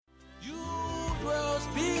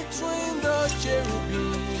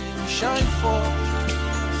cherubim shine forth.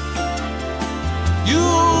 You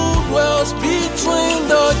dwells between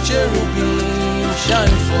the cherubim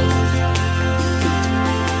shine forth.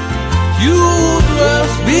 You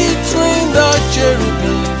dwells between the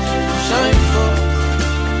cherubim shine forth.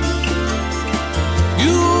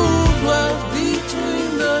 You dwells between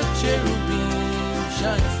the cherubim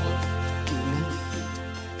shine forth.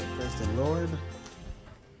 Praise the Lord.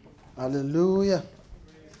 Hallelujah.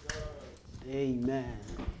 Amen.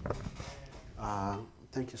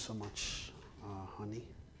 Thank you so much, honey.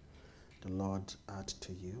 The Lord add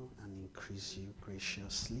to you and increase you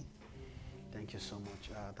graciously. Thank you so much.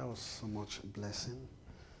 That was so much blessing.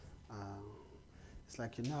 It's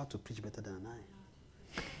like you know how to preach better than I.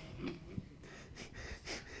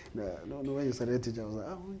 No, when you started teaching, I was like,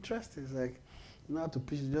 oh, interesting. It's like you know how to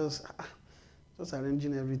preach, just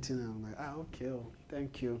arranging everything. I'm like, okay, oh,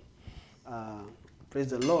 thank you. Praise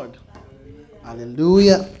the Lord.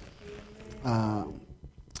 Hallelujah.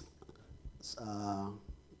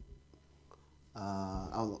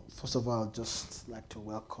 First of all, I'd just like to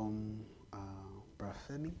welcome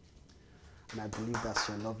Brafemi, and I believe that's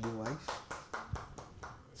your lovely wife.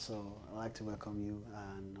 So I'd like to welcome you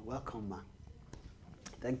and welcome, ma.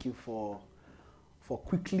 Thank you for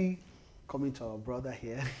quickly coming to our brother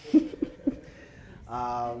here.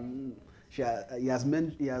 He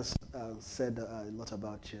has said a lot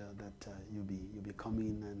about you, that you'll be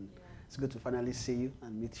coming, and it's good to finally see you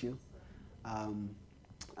and meet you.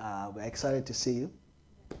 We're excited to see you.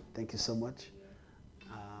 Thank you so much.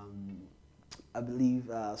 I believe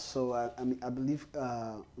I believe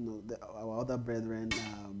our other brethren,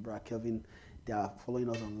 Bra Kelvin, they are following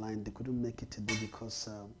us online. They couldn't make it today because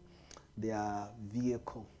their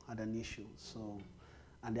vehicle had an issue.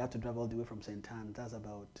 And they had to drive all the way from St. Anne. That's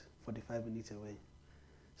about 45 minutes away.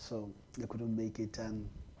 So they couldn't make it, and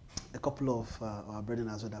a couple of our brethren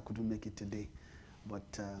as well that couldn't make it today.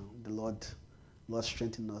 But the Lord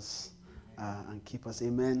strengthen us and keep us.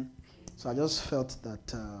 Amen. So I just felt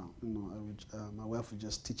that my wife would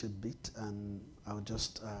just teach a bit, and I would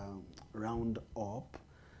just round up.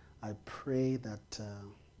 I pray that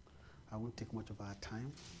I won't take much of our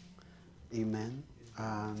time. Amen.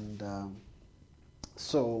 And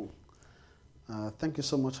thank you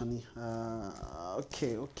so much, honey.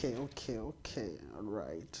 Okay. All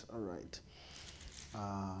right.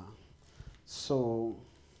 So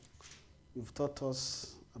you've taught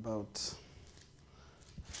us about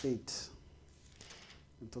faith.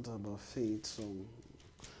 So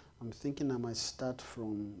I'm thinking I might start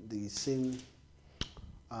from the same.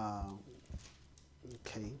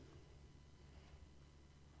 Okay.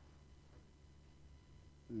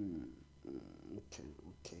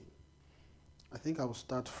 Okay. I think I will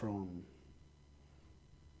start from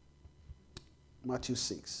Matthew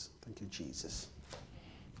 6. Thank you, Jesus.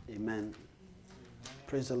 Amen.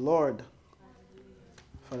 Praise the Lord.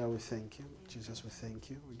 Father, we thank you. Jesus, we thank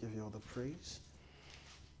you. We give you all the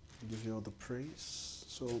praise.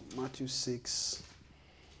 So Matthew 6,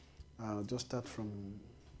 I'll just start from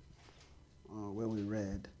where we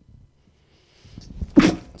read.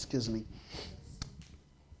 Excuse me.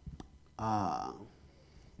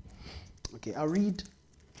 Okay, I'll read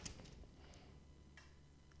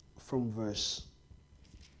from verse.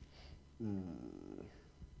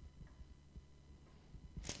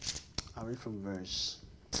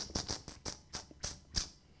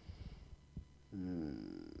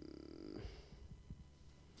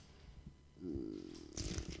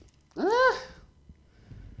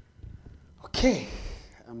 Okay,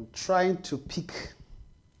 I'm trying to pick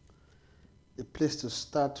a place to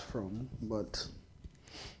start from, but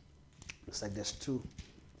it's like there's two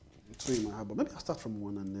in my heart. But maybe I'll start from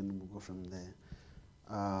one and then we'll go from there.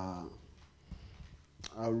 I'll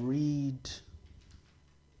read.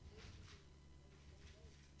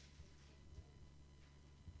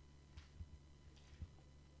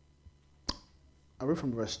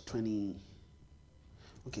 From verse 20.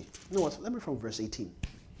 Okay, you know what? Let me read from verse 18.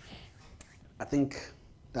 I think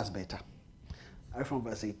that's better. I read from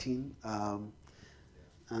verse 18.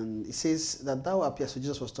 And it says that thou appears. So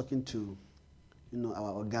Jesus was talking to,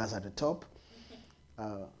 our guys at the top.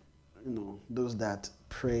 Those that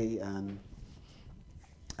pray and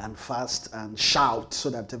fast and shout so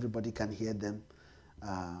that everybody can hear them,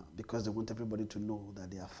 because they want everybody to know that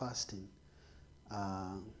they are fasting.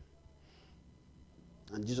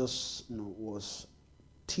 And Jesus, was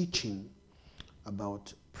teaching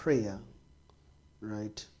about prayer,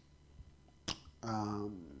 right?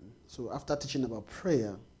 So after teaching about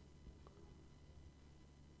prayer,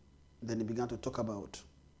 then he began to talk about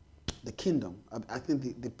the kingdom. I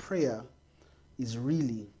think the prayer is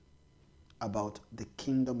really about the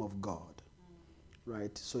kingdom of God,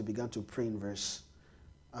 right? So he began to pray in verse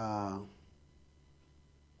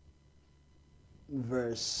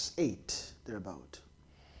 8, thereabout,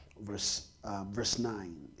 verse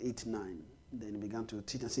 9, 8, 9. Then he began to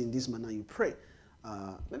teach and say, in this manner you pray.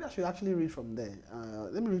 Maybe I should actually read from there.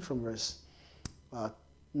 Let me read from verse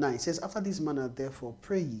 9. It says, after this manner, therefore,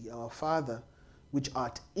 pray ye, our Father, which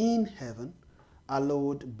art in heaven,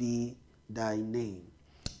 hallowed be thy name.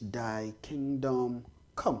 Thy kingdom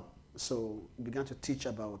come. So he began to teach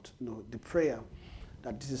about the prayer,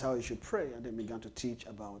 that this is how you should pray, and then began to teach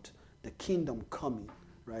about the kingdom coming,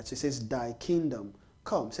 right? So he says, thy kingdom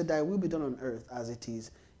come. Say, thy will be done on earth as it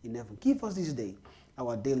is in heaven. Give us this day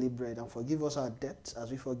our daily bread, and forgive us our debts as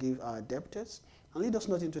we forgive our debtors. And lead us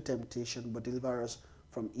not into temptation, but deliver us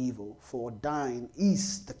from evil. For thine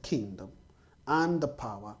is the kingdom, and the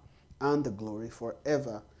power, and the glory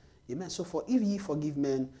forever. Amen. So for if ye forgive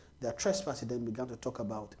men their trespasses, then began to talk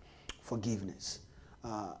about forgiveness.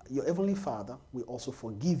 Your heavenly Father will also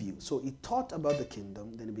forgive you. So he taught about the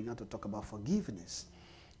kingdom, then he began to talk about forgiveness,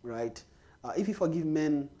 right? If you forgive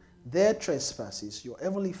men their trespasses, your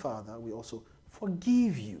heavenly Father will also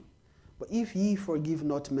forgive you. But if ye forgive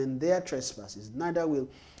not men their trespasses, neither will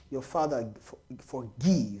your Father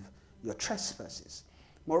forgive your trespasses.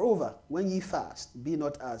 Moreover, when ye fast, be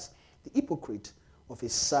not as the hypocrite of a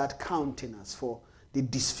sad countenance, for they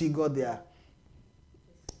disfigure their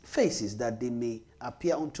faces, that they may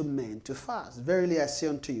appear unto men to fast. Verily I say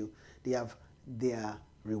unto you, they have their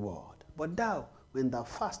reward. But thou, when thou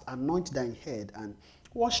fast, anoint thine head and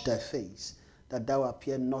wash thy face, that thou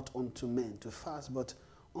appear not unto men to fast, but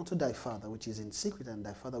unto thy Father which is in secret, and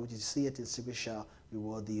thy Father which is seeth in secret shall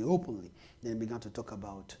reward thee openly. Then he began to talk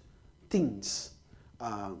about things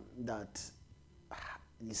that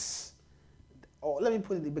is, or let me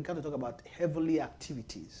put it, he began to talk about heavenly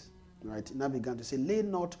activities, right? And I began to say, lay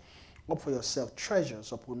not up for yourself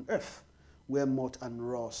treasures upon earth, where moth and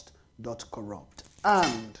rust doth corrupt,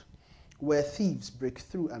 and where thieves break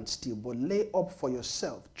through and steal, but lay up for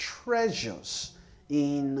yourself treasures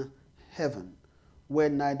in heaven, where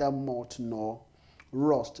neither moth nor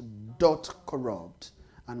rust doth corrupt,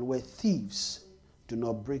 and where thieves do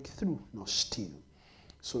not break through nor steal.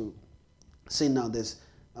 So, say now there's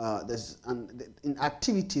in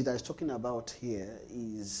activity that is talking about here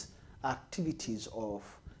is activities of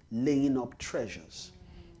laying up treasures,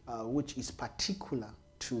 which is particular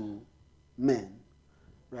to men,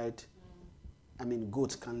 right? I mean,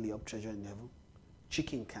 goats can't lay up treasure in heaven.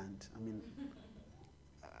 Chicken can't. I mean,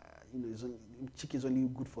 chicken is only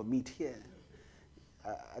good for meat here.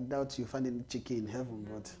 I doubt you find any chicken in heaven,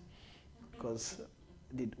 but because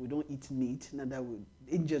we don't eat meat, neither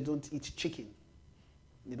angels don't eat chicken.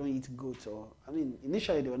 They don't eat goats, or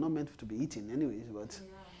initially they were not meant to be eaten, anyways. But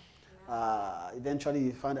eventually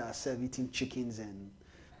we found ourselves eating chickens, and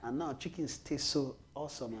now chickens taste so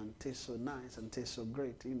awesome and taste so nice and taste so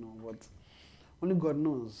great, But only God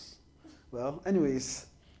knows. Well, anyways,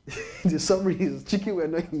 the summary is chicken were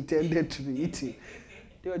not intended to be eaten.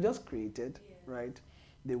 They were just created, right?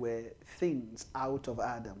 They were things out of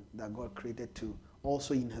Adam that God created to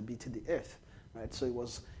also inhabit the earth, right? So it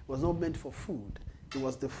was not meant for food. It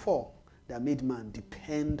was the fall that made man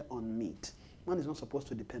depend on meat. Man is not supposed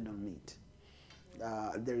to depend on meat.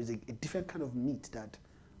 There is a different kind of meat that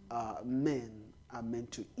men are meant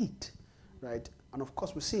to eat, right? And of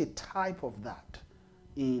course, we see a type of that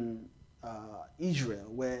in Israel,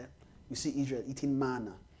 where you see Israel eating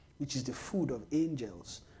manna, which is the food of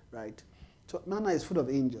angels, right? So manna is food of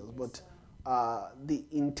angels, but the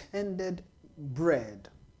intended bread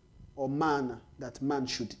or manna that man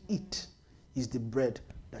should eat is the bread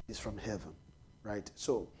that is from heaven, right?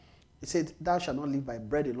 So it said, thou shalt not live by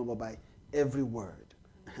bread alone, but by every word.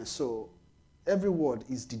 So every word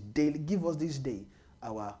is the daily, give us this day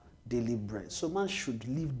our daily bread. So man should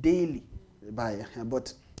live daily by,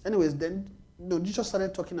 but anyways, then Jesus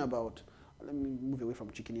started talking about, let me move away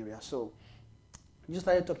from chicken area. So Jesus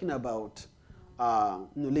started talking about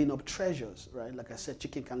laying up treasures, right? Like I said,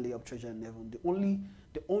 chicken can lay up treasure in heaven. The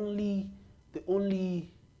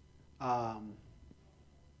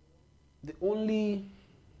only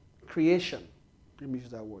creation, let me use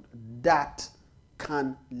that word, that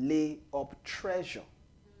can lay up treasure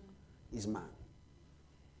is man.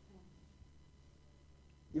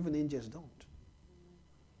 Even angels don't.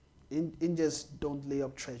 Angels don't lay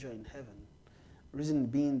up treasure in heaven. Reason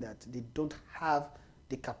being that they don't have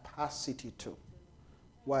the capacity to.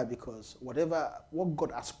 Why? Because what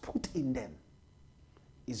God has put in them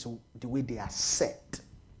is the way they are set.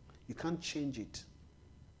 You can't change it.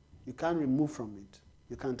 You can't remove from it.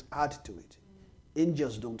 You can't add to it.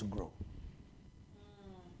 Angels don't grow.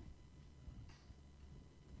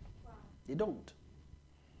 They don't.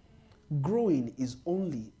 Growing is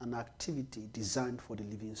only an activity designed for the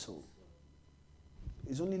living soul.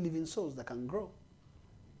 It's only living souls that can grow,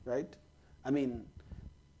 right? I mean,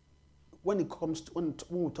 when it comes to, when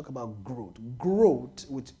we talk about growth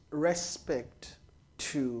with respect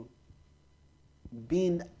to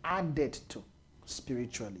being added to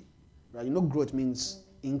spiritually, right? You know, growth means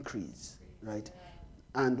increase, right?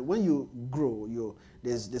 And when you grow,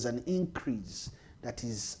 there's an increase that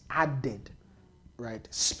is added, right,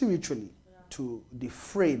 spiritually to the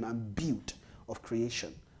frame and build of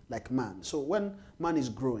creation, like man. So when man is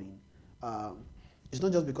growing, it's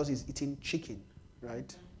not just because he's eating chicken,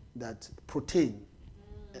 right? That protein,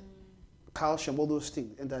 calcium, all those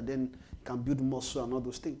things, and that then can build muscle and all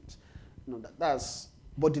those things. You know, that's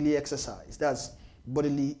bodily exercise. That's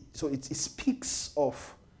bodily. So it speaks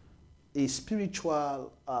of a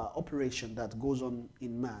spiritual operation that goes on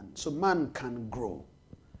in man. So man can grow.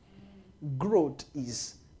 Growth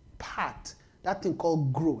is part. That thing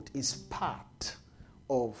called growth is part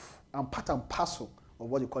of and part and parcel of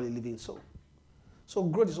what you call a living soul. So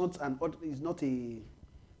growth is not an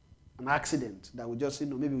accident that we just,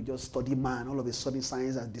 maybe we just study man. All of a sudden,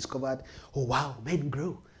 science has discovered, oh wow, men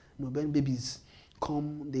grow. When babies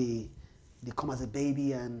come, they come as a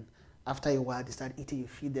baby, and after a while, they start eating. You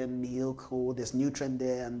feed them milk. Oh, there's nutrient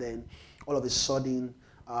there, and then all of a sudden,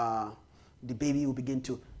 the baby will begin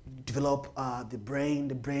to develop the brain.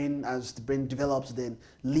 The brain, as the brain develops, then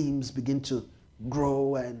limbs begin to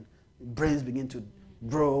grow, and brains begin to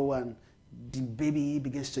grow, and the baby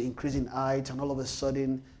begins to increase in height, and all of a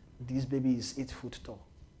sudden, this baby is 8 foot tall.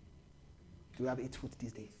 Do we have 8 foot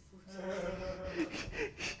these days?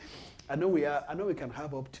 I know we can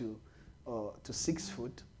have up to 6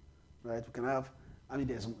 foot, right? We can have. I mean,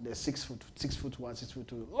 there's 6 foot, 6'1",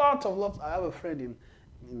 6'2". Lots. I have a friend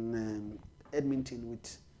in Edmonton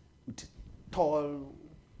with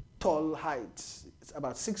tall heights. It's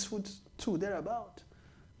about 6'2", thereabout.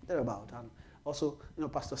 And also,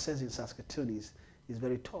 Pastor says in Saskatoon is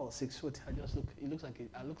very tall, 6 foot. I just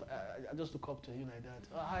look up to him like that.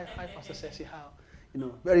 Oh, hi, Pastor Ceci, how?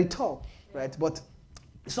 Very tall, right? But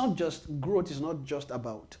it's not just growth. It's not just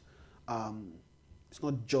about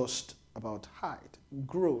height.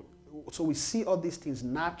 Growth. So we see all these things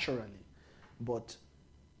naturally, but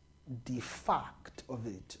the fact of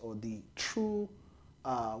it, or the true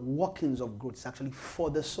workings of growth, is actually for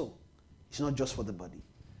the soul. It's not just for the body.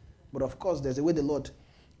 But of course, there's a way the Lord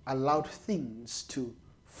allowed things to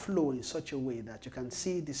flow in such a way that you can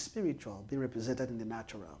see the spiritual being represented in the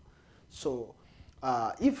natural. So,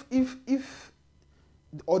 the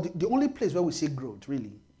only place where we see growth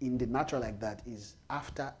really in the natural like that is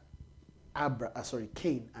after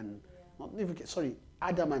Cain and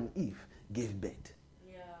Adam and Eve gave birth.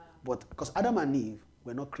 Yeah. But because Adam and Eve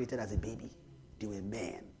were not created as a baby, they were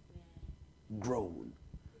men, grown,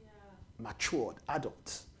 matured,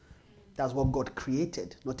 adults. That's what God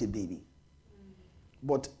created, not a baby.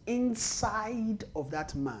 But inside of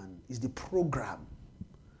that man is the program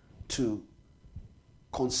to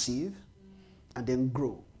conceive and then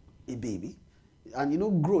grow a baby.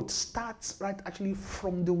 And growth starts actually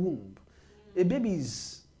from the womb. A baby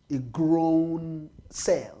is a grown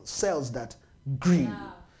cells that grew,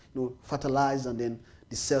 fertilize, and then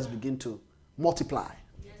the cells begin to multiply.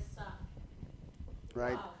 Yes, sir.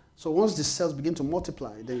 Right? Wow. So once the cells begin to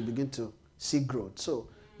multiply, then you begin to see growth. So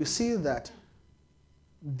you see that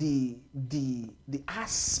the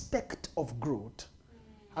aspect of growth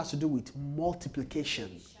has to do with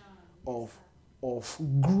multiplication of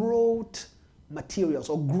growth materials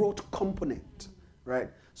or growth component,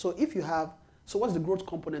 right? So if you have, what's the growth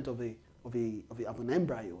component of an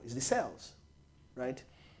embryo? Is the cells, right?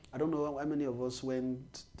 I don't know how many of us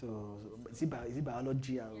went to, is it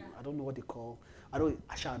biology? I don't know what they call.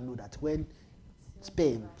 I shall know that when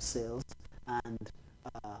sperm cells and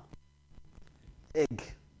egg,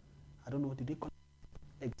 I don't know what they call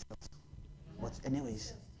egg cells, but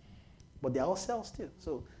anyways, but they are all cells still.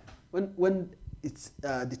 So when it's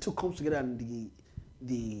the two comes together and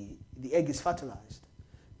the egg is fertilized,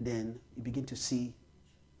 then you begin to see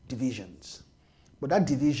divisions. But that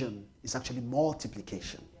division is actually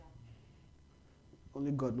multiplication.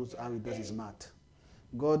 Only God knows how he does his math.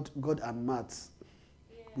 God and maths.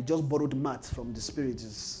 We just borrowed maths from the Spirit.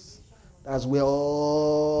 That's where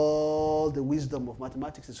all the wisdom of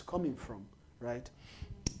mathematics is coming from, right?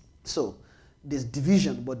 So there's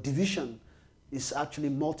division, but division is actually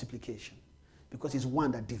multiplication because it's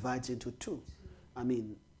one that divides into two. I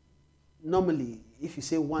mean, normally, if you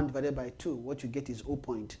say 1 divided by 2, what you get is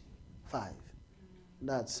 0.5.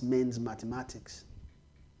 That's men's mathematics.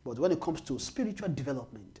 But when it comes to spiritual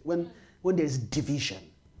development, when when there is division,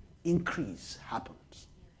 increase happens.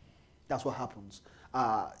 That's what happens.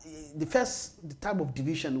 The type of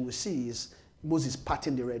division we see is Moses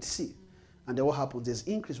parting the Red Sea. And then what happens? There's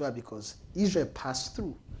increase. Why? Because Israel passed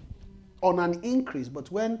through on an increase.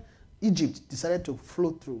 But when Egypt decided to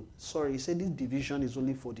flow through, he said this division is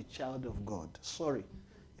only for the child of God. Sorry.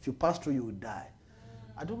 If you pass through, you will die.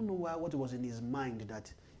 I don't know what was in his mind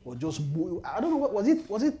that was just, I don't know, what was it?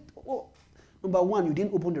 Number one, you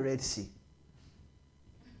didn't open the Red Sea.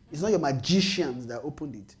 It's not your magicians that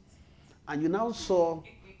opened it. And you now saw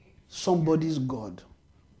somebody's God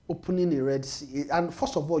opening a Red Sea. And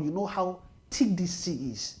first of all, you know how thick this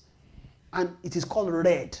sea is. And it is called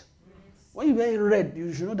red. When you wear red,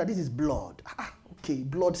 you should know that this is blood. Okay,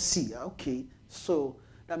 blood sea. Okay, so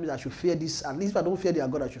that means I should fear this. At least if I don't fear their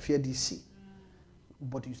God, I should fear this sea.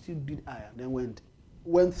 But you still did higher. Then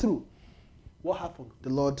went through. What happened? The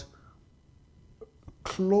Lord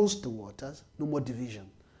closed the waters, no more division.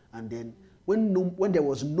 And then when there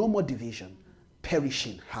was no more division,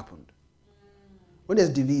 perishing happened. When there's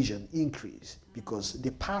division, increase, because they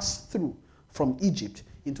passed through from Egypt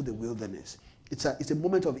into the wilderness. It's a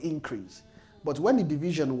moment of increase. But when the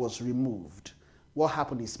division was removed, what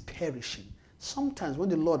happened is perishing. Sometimes when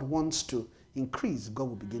the Lord wants to increase, God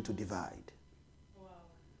will begin to divide. Wow.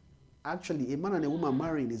 Actually, a man and a woman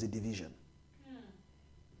marrying is a division.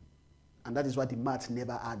 And that is why the math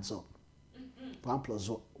never adds up. 1 plus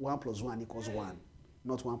 1 equals 1,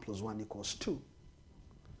 not 1 plus 1 equals 2.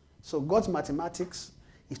 So God's mathematics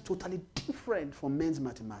is totally different from men's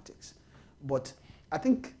mathematics. But I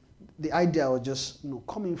think the idea of just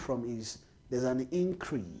coming from is there's an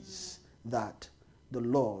increase that the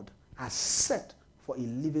Lord has set for a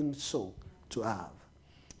living soul to have.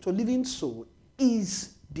 So living soul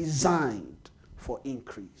is designed for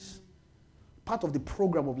increase. Part of the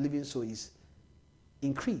program of living soul is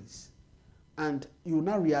increase. And you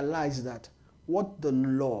now realize that what the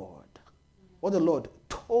Lord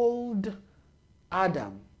told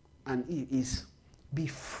Adam and Eve is be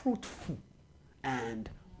fruitful and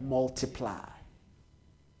multiply.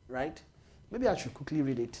 Right? Maybe I should quickly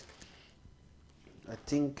read it. I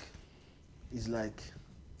think it's like,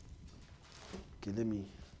 okay, let me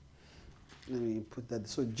put that.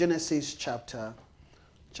 So Genesis chapter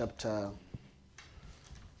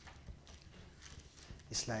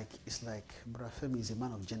it's like Brother Femi is a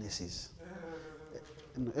man of Genesis.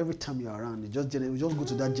 Every time you're around, we just go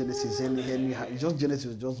to that Genesis and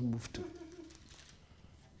Genesis just move to.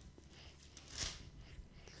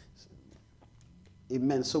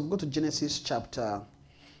 Amen. So go to Genesis chapter.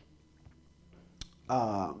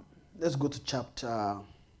 Let's go to chapter.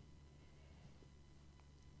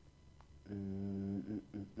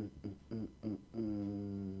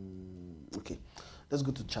 Okay. Let's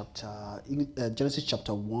go to Genesis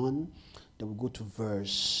chapter 1. Then we'll go to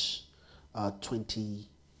verse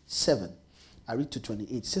 27. I read to 28.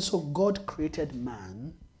 It says, so God created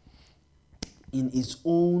man in his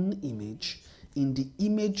own image. In the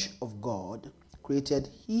image of God created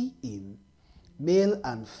he him. Male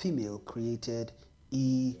and female created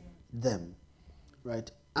he them. Right?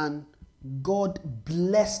 And God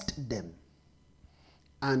blessed them.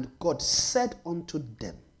 And God said unto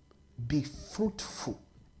them, be fruitful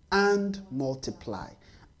and multiply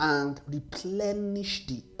and replenish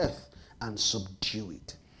the earth and subdue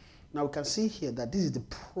it. Now we can see here that this is the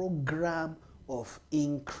program of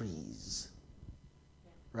increase.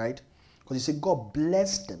 Right? Because you see God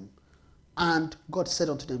blessed them and God said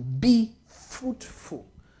unto them, be fruitful.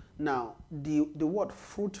 Now the word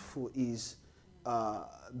fruitful is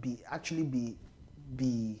be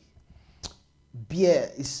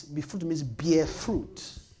fruit means bear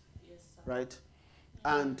fruit. Right?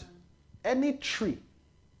 And any tree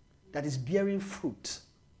that is bearing fruit,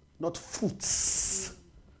 not fruits,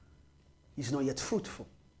 is not yet fruitful.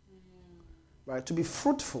 Right? To be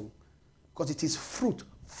fruitful, because it is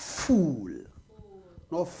fruitful,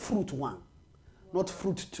 not fruit 1, not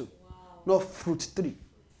fruit 2, not fruit 3.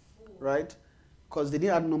 Right? Because they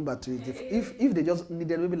didn't add number to it. If they just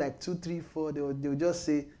needed maybe like 2, 3, 4, they would just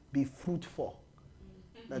say be fruitful.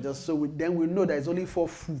 That just then we know that it's only 4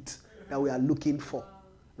 fruit that we are looking for,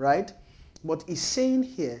 right? But he's saying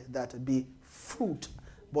here that be fruit,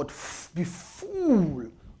 but be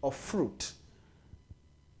full of fruit.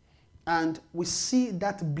 And we see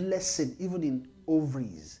that blessing even in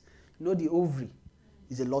ovaries. You know, the ovary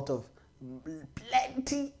is a lot of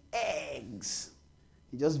plenty eggs.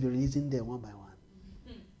 You just be releasing them one by one.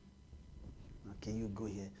 Okay, you go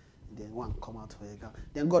here. Then one come out for you.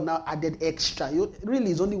 Then God now added extra.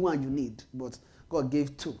 Really, it's only one you need, but God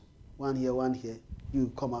gave 2. One here.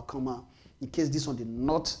 You come out. In case this one did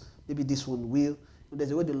not maybe this one will.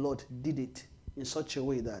 There's a way the Lord did it in such a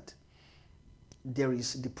way that there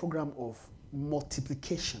is the program of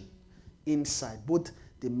multiplication inside both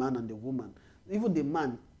the man and the woman. Even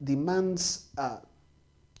the man's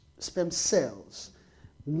sperm cells,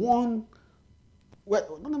 let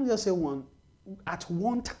me just say one, at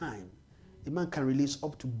one time, a man can release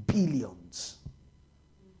up to billions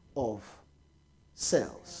of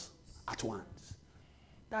cells at once.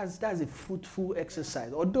 That's a fruitful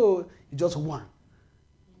exercise, although it's just one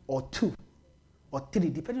or two or three,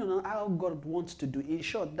 depending on how God wants to do. In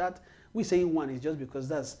short, that we saying one is just because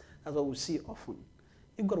that's what we see often.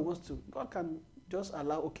 If God wants to, God can just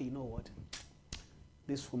allow, okay, you know what?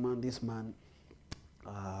 This woman, this man,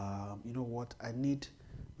 you know what? I need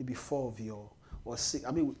maybe 4 of your, or 6.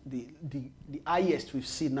 I mean, the highest we've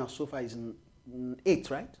seen now so far is 8,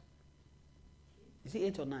 right? Is it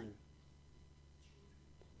 8 or 9?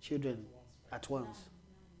 Children at once.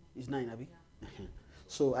 It's 9, Abby? Yeah.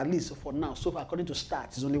 So at least for now, so far, according to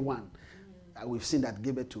stats, it's only 1. We've seen that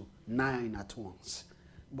gave it to 9 at once.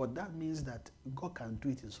 But that means that God can do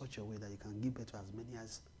it in such a way that you can give birth to as many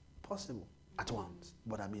as possible at once.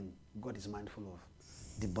 But I mean, God is mindful of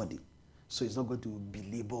the body. So he's not going to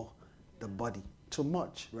belabor the body too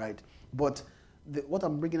much, right? But what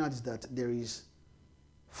I'm bringing out is that there is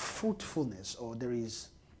fruitfulness, or there is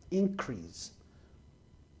increase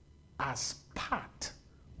as part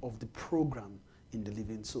of the program in the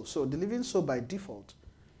living soul. So the living soul by default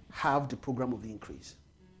have the program of increase.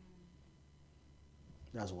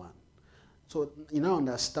 That's one. So you now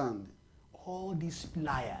understand all these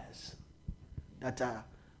liars that are,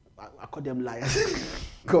 I call them liars,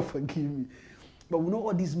 God forgive me. But we know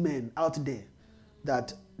all these men out there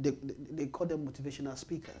that they call them motivational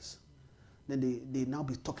speakers. Then they now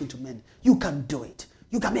be talking to men. You can do it.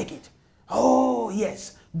 You can make it. Oh,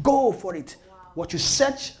 yes. Go for it. Wow. What you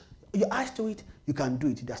search, your eyes to it, you can do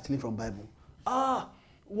it. They're stealing from Bible.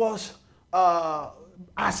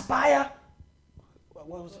 Aspire.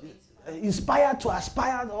 What was it? Inspired to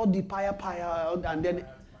aspire, all the and then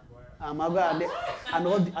and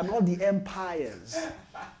all the empires,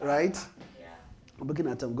 right? Yeah. I'm looking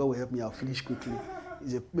at them. God will help me. I'll finish quickly.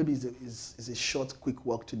 Maybe it's a short, quick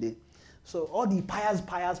walk today. So all the pious,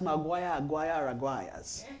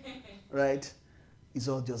 Aguayas, right? It's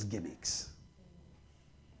all just gimmicks.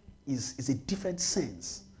 It's a different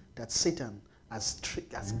sense that Satan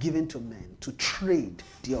has given to men to trade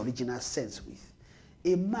the original sense with.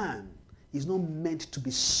 A man is not meant to be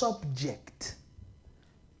subject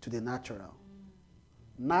to the natural.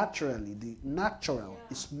 Naturally, the natural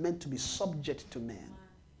is meant to be subject to man.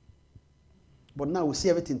 But now we see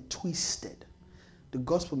everything twisted. The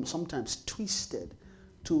gospel sometimes twisted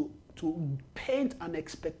to paint an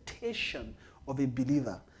expectation of a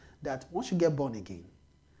believer that once you get born again,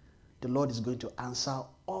 the Lord is going to answer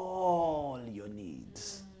all your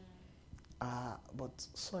needs. But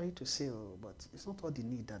sorry to say, but it's not all the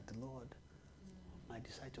need that the Lord might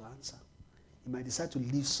decide to answer. He might decide to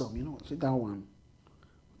leave some. You know, say that one.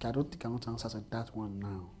 Okay, I don't think I want to answer that one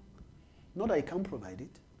now. Not that he can't provide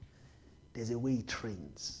it. There's a way he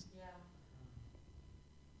trains.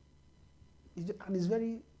 Yeah. And it's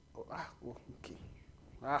very, okay.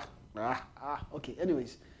 Okay,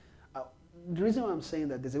 anyways. The reason why I'm saying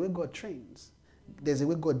that there's a way God trains. There's a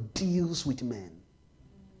way God deals with men.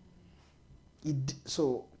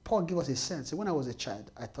 So Paul gave us a sense. When I was a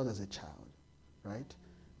child, I thought as a child, right?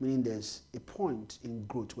 Meaning there's a point in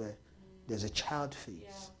growth where there's a child phase.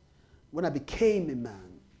 Yeah. When I became a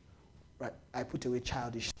man, right, I put away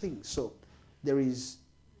childish things. So there is,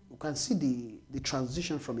 you can see the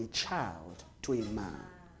transition from a child to a man,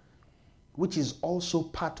 which is also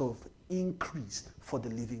part of increase for the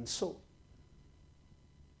living soul,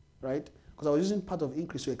 right? Because I was using part of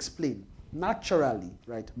increase to explain. Naturally,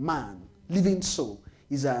 right, man, living soul,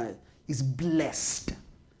 is blessed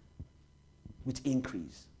with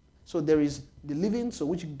increase. So there is the living soul,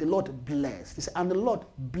 which the Lord blessed. He said, and the Lord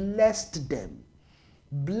blessed them.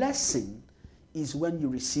 Blessing is when you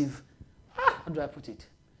receive, how do I put it?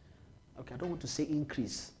 Okay, I don't want to say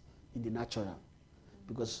increase in the natural.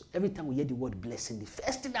 Because every time we hear the word blessing, the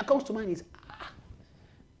first thing that comes to mind is,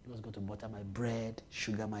 God's going to butter my bread,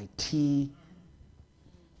 sugar my tea.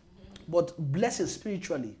 But blessing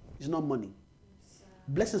spiritually is not money.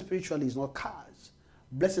 Blessing spiritually is not cars.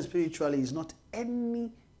 Blessing spiritually is not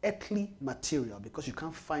any earthly material, because you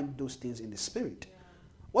can't find those things in the spirit. Yeah.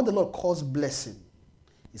 What the Lord calls blessing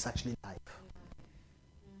is actually life.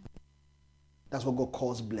 That's what God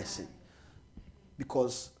calls blessing.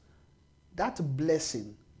 Because that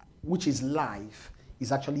blessing, which is life,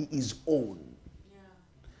 is actually his own. Yeah.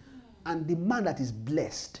 And the man that is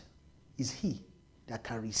blessed is he that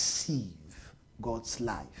can receive God's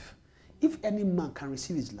life. If any man can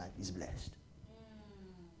receive his life, he's blessed.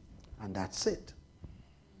 And that's it.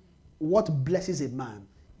 What blesses a man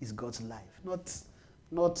is God's life.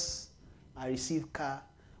 Not I receive car.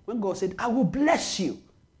 When God said, I will bless you.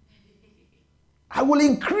 I will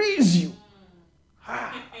increase you.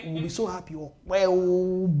 We'll be so happy.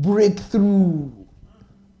 Well, breakthrough.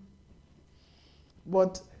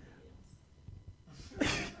 But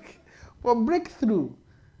breakthrough,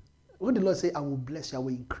 when the Lord says, I will bless you, I will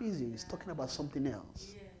increase you, he's talking about something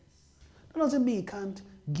else. That doesn't mean he can't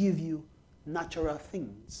give you natural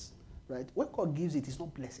things. Right? When God gives it, it's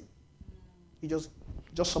not blessing. It's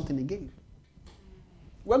just something he gave.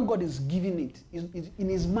 When God is giving it, in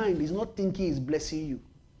his mind, he's not thinking he's blessing you.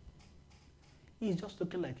 He's just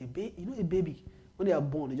looking like a baby. You know a baby, when they are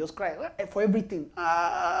born, they just cry for everything.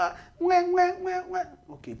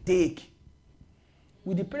 Okay, take.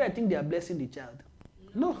 With the parent, think they are blessing the child.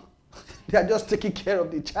 No. They are just taking care of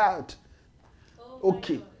the child.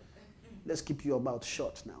 Okay. Let's keep your mouth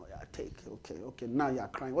shut now. Yeah, take. Okay. Now you are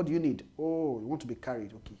crying. What do you need? Oh, you want to be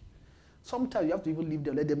carried. Okay. Sometimes you have to even leave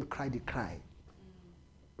them, let them cry the cry.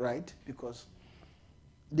 Right? Because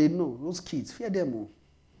they know, those kids, fear them.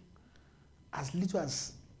 As little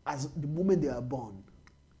as the moment they are born,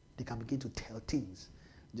 they can begin to tell things.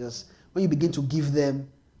 Just when you begin to give them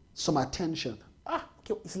some attention.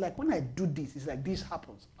 Okay, it's like when I do this, it's like this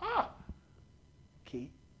happens. Okay.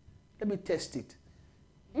 Let me test it.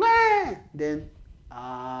 Then,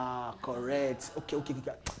 correct. Okay.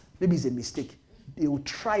 Maybe it's a mistake. They will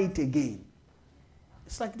try it again.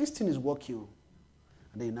 It's like this thing is working.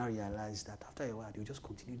 And then you now realize that after a while, they'll just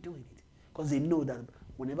continue doing it. Because they know that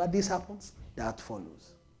whenever this happens, that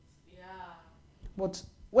follows. Yeah. But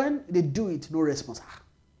when they do it, no response,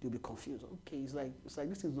 they'll be confused. Okay, it's like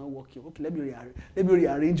this thing's not working. Okay, let me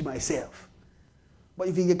rearrange myself. But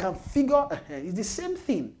if you can figure, it's the same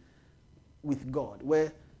thing with God,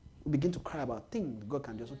 where we begin to cry about things, God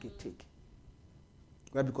can just, take.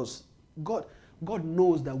 Right? Because God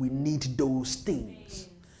knows that we need those things.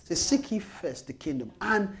 Say, seek ye first the kingdom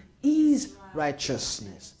and his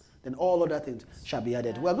righteousness. Then all other things shall be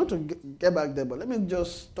added. We are going to get back there, but let me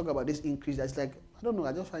just talk about this increase. That's like, I don't know,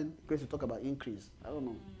 I just find great to talk about increase. I don't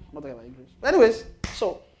know. I'm not talking about increase. But anyways,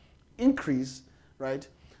 so increase, right?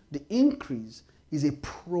 The increase is a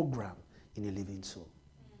program in a living soul.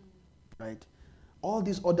 Right? All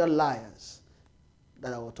these other liars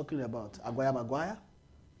that I was talking about, Maguire,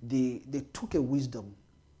 they took a wisdom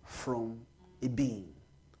from a being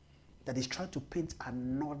that is trying to paint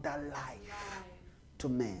another life to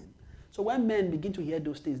men. So when men begin to hear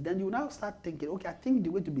those things, then you now start thinking, okay, I think the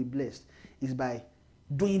way to be blessed is by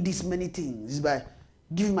doing this many things, is by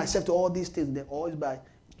giving myself to all these things, or is by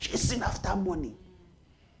chasing after money.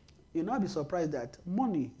 You'll not be surprised that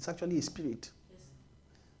money is actually a spirit.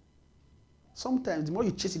 Sometimes the more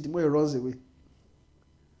you chase it, the more it runs away.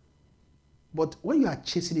 But when you are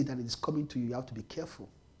chasing it and it is coming to you, you have to be careful.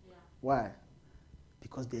 Yeah. Why?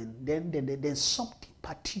 Because then there's something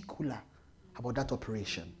particular about that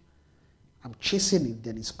operation. I'm chasing it,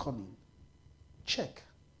 then it's coming. Check.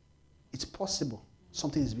 It's possible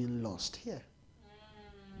something is being lost here.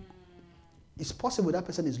 It's possible that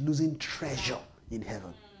person is losing treasure in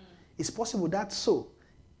heaven. It's possible that soul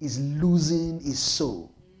is losing his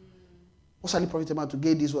soul. What shall it profit a man to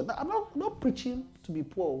gain this word? Now, I'm not preaching to be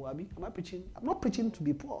poor, Abi. I'm not preaching to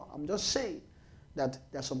be poor. I'm just saying that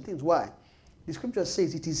there are some things. Why? The scripture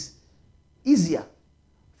says it is easier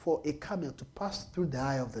for a camel to pass through the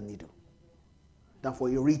eye of the needle than for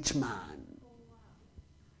a rich man.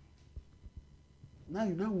 Now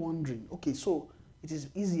you're now wondering, okay, so it is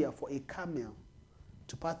easier for a camel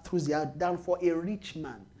to pass through the eye than for a rich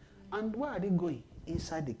man. And where are they going?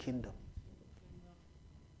 Inside the kingdom.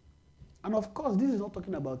 And of course, this is not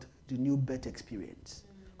talking about the new birth experience.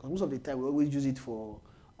 Because most of the time, we always use it for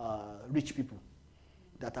rich people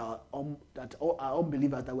that are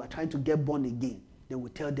unbelievers, that we are trying to get born again. Then we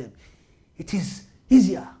tell them, it is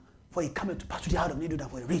easier for a camel to pass through the eye of the needle than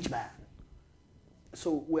for a rich man.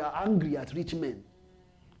 So we are angry at rich men.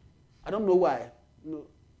 I don't know why. No,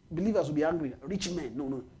 believers will be angry. Rich men,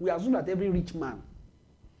 no. We assume that every rich man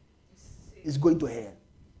is going to hell.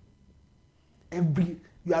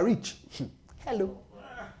 You are rich. Hello.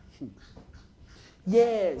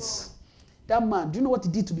 Yes. That man, do you know what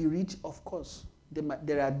he did to be rich? Of course.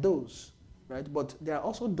 There are those, right? But there are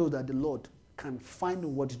also those that the Lord can find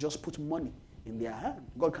what to just put money in their hand.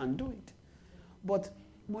 God can do it. But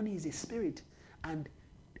money is a spirit. And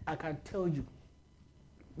I can tell you,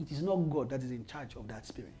 it is not God that is in charge of that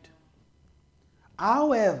spirit.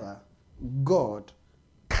 However, God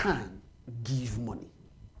can give money.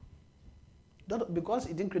 Because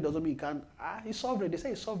he didn't create doesn't mean he can't. He's sovereign. They say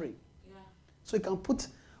he's sovereign. Yeah. So he can put,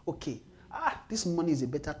 this money is a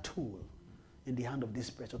better tool in the hand of this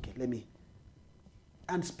person. Okay, let me.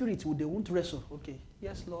 And spirit, they won't wrestle. Okay,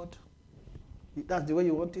 yes, Lord. That's the way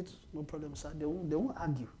you want it. No problem, sir. They won't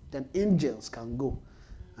argue. Then angels can go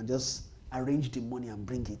and just arrange the money and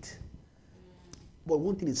bring it. But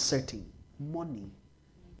one thing is certain, money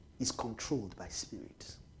is controlled by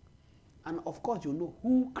spirit. And of course, you know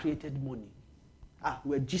who created money.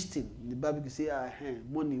 We're gisting. The Bible say,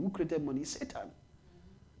 money. Who created money? Satan.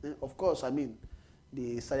 And of course,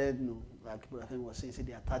 they started, like Ibrahim was saying,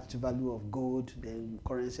 they attached value of gold, then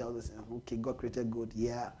currency, all this. Okay, God created gold,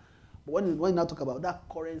 yeah. But when you now talk about that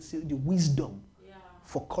currency, the wisdom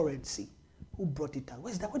for currency, who brought it out?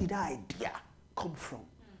 Where did that idea come from?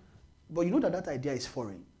 But you know that idea is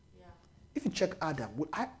foreign. Yeah. If you check Adam,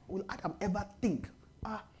 will Adam ever think,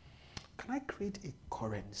 can I create a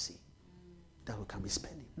currency that we can be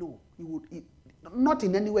spending? No, not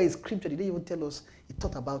in any way is scripture. He didn't even tell us he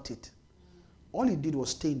thought about it. All he did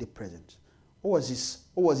was stay in the present. What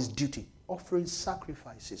was his duty? Offering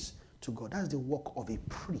sacrifices to God. That's the work of a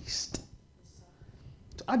priest.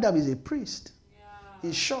 So Adam is a priest. Yeah.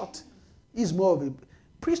 In short, he's more of a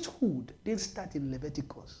priesthood. Didn't start in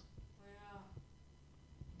Leviticus. Yeah.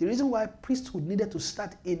 The reason why priesthood needed to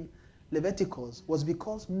start in Leviticus was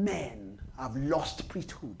because men have lost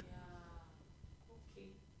priesthood. Yeah. Okay.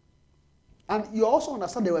 And you also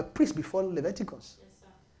understand there were priests before Leviticus. Yes, sir.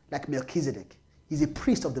 Like Melchizedek. He's a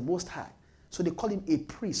priest of the Most High. So they call him a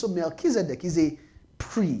priest. So Melchizedek is a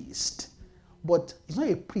priest. But he's not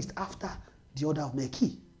a priest after the order of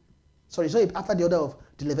Melchi. Sorry, it's not after the order of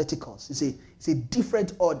the Leviticus. It's a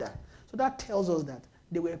different order. So that tells us that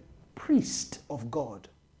they were priests of God,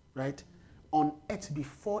 right? On earth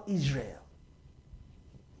before Israel.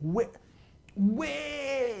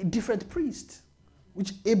 Way different priests,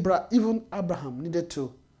 which even Abraham needed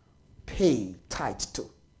to pay tithe to,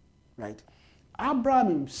 right? Abraham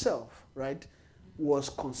himself, right, was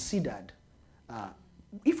considered,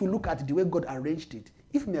 if you look at the way God arranged it,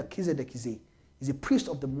 if Melchizedek is a priest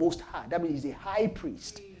of the Most High, that means he's a high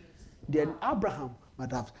priest, then Abraham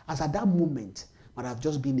might have, as at that moment, might have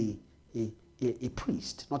just been a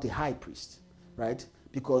priest, not a high priest, right?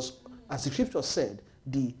 Because as the scripture said,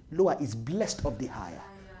 the lower is blessed of the higher.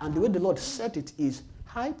 And the way the Lord said it is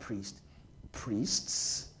high priest,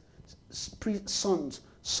 priests,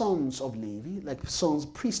 sons of Levi, like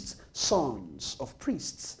priests, sons of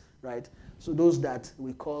priests, right? So those that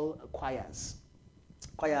we call choirs.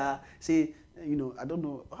 Choir, say, I don't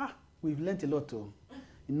know, we've learned a lot too.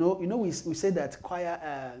 We say that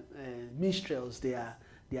choir minstrels, they are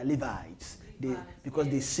Levites. Because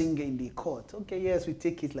they sing in the court. Okay, yes, we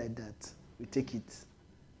take it like that. We take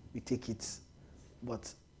it.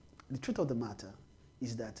 But the truth of the matter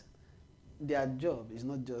is that their job is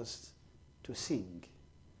not just to sing.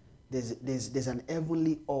 There's an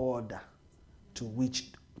heavenly order to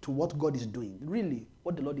what God is doing. Really,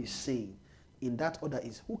 what the Lord is saying in that order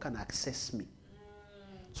is, who can access me?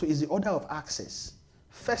 So it's the order of access.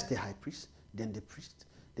 First the high priest, then the priest,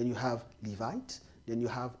 then you have Levites, then you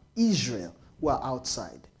have Israel who are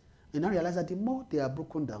outside. And I realize that the more they are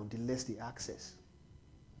broken down, the less they access.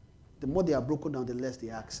 The more they are broken down, the less they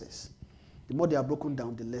access. The more they are broken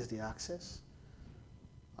down, the less they access.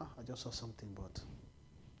 I just saw something, but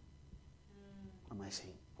what am I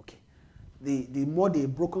saying? Okay. The more they are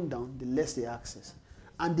broken down, the less they access.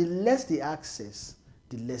 And the less they access,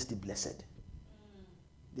 the less the blessed.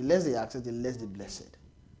 The less they access, the less the blessed.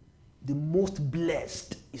 The most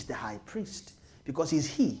blessed is the high priest, because it's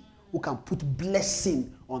he who can put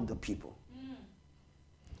blessing on the people.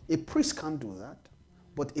 A priest can't do that,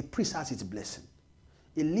 but a priest has its blessing.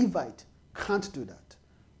 A Levite can't do that,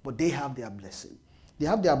 but they have their blessing. They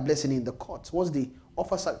have their blessing in the courts. Once they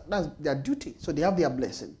offer, that's their duty, so they have their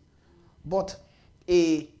blessing. But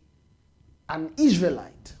an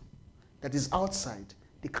Israelite that is outside,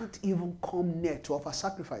 they can't even come near to offer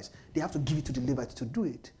sacrifice. They have to give it to the Levites to do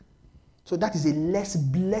it. So that is a less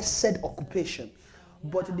blessed occupation.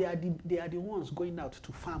 But they are the ones going out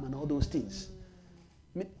to farm and all those things.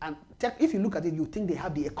 And if you look at it, you think they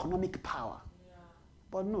have the economic power.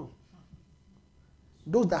 But no.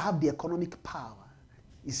 Those that have the economic power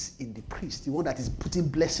is in the priest, the one that is putting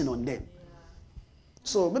blessing on them.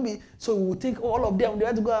 So we think all of them, they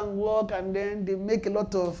have to go and work, and then they make a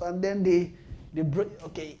lot of, and then they break,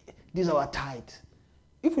 okay, this is our tithe.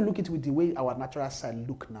 If we look at it with the way our natural side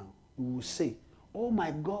look now, we will say, oh my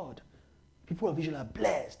God, people of Israel are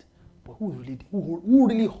blessed. But who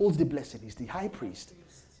really holds the blessing is the high priest.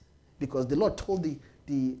 Because the Lord told the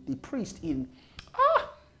the priest in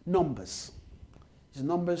Numbers. It's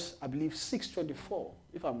Numbers, I believe, 6:24,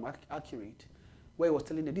 if I'm accurate, where he was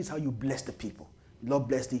telling them, this is how you bless the people. The Lord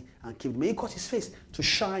bless thee and keep thee. May he cause his face to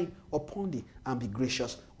shine upon thee and be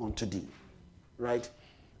gracious unto thee. Right?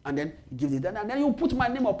 And then you give thee that, and then you put my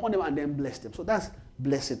name upon them and then bless them. So that's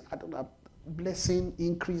blessing. I don't know, blessing,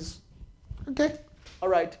 increase. Okay? All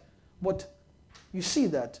right. But you see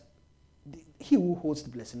that he who holds the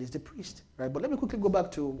blessing is the priest. Right? But let me quickly go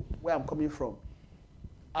back to where I'm coming from.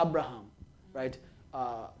 Abraham, right?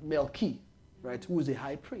 Melchi, right? Who is a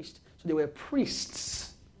high priest. So they were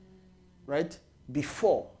priests, right?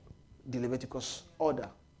 Before the Leviticus order,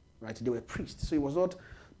 right? They were priests. So it was not,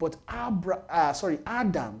 but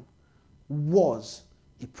Adam was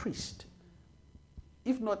a priest.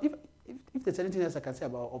 If not, if there's anything else I can say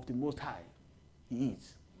about of the Most High, he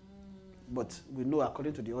is. But we know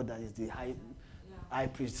according to the order is the high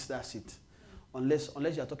priest. That's it. Unless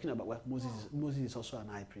you are talking about, well, Moses is also an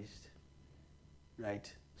high priest, right?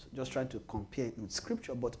 So just trying to compare it with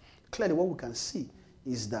scripture, but clearly what we can see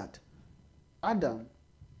is that Adam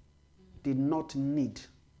did not need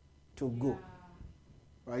to go,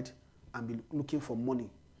 right, and be looking for money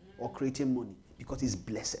or creating money because he's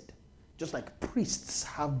blessed. Just like priests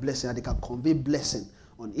have blessing and they can convey blessing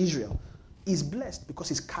on Israel, he's blessed because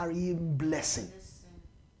he's carrying blessing.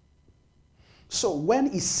 So when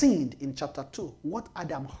he sinned in chapter 2, what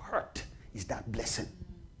Adam hurt is that blessing.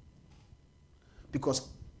 Because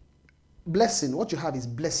blessing, what you have is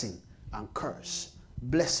blessing and curse.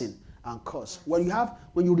 Blessing and curse. When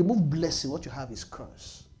you remove blessing, what you have is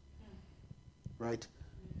curse. Right?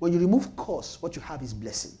 When you remove curse, what you have is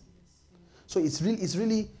blessing. So it's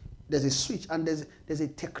really there's a switch and there's a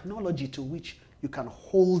technology to which you can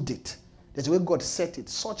hold it. There's a way God set it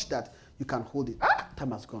such that you can hold it.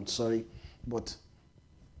 Time has gone, sorry. But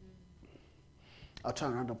I'll try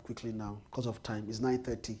and round up quickly now because of time. It's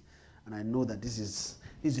 9:30, and I know that this is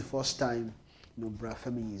the first time Bra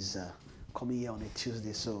Femi is coming here on a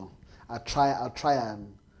Tuesday. So I'll try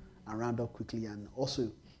and round up quickly. And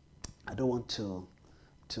also, I don't want to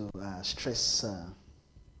stress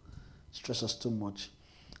us too much.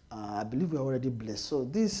 I believe we're already blessed. So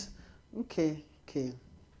this, okay,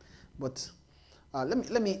 but.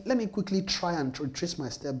 Let me quickly try and trace my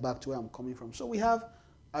step back to where I'm coming from. So we have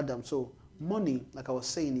Adam. So money, like I was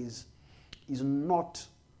saying, is not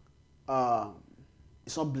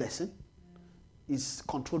it's not blessing. It's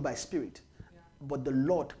controlled by spirit. Yeah. But the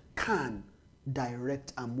Lord can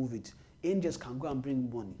direct and move it. Angels can go and bring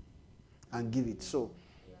money and give it. So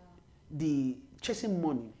the chasing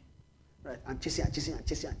money, right, and chasing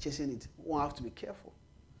it, one have to be careful.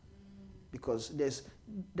 Because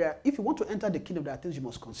if you want to enter the kingdom, there are things you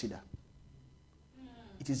must consider.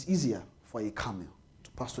 It is easier for a camel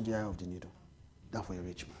to pass through the eye of the needle than for a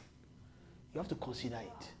rich man. You have to consider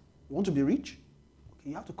it. You want to be rich?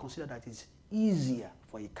 Okay, you have to consider that it's easier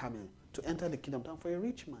for a camel to enter the kingdom than for a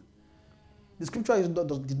rich man. The scripture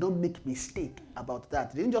did not make mistake about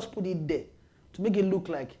that. They didn't just put it there to make it look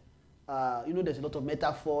like, there's a lot of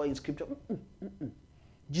metaphor in scripture.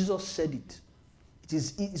 Jesus said it.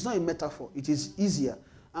 It's not a metaphor. It is easier.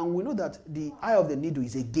 And we know that the eye of the needle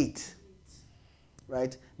is a gate,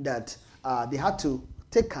 right? That they had to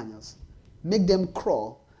take camels, make them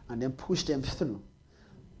crawl, and then push them through.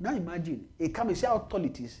 Now imagine, a camel, see how tall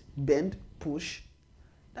it is, bend, push.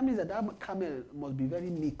 That means that camel must be very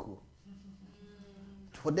meek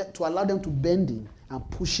to allow them to bend in and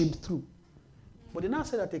push him through. But they now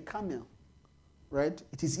say that a camel, right,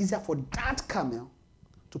 it is easier for that camel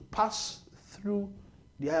to pass through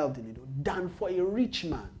the eye of the needle than for a rich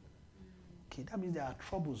man. Okay, that means there are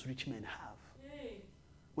troubles rich men have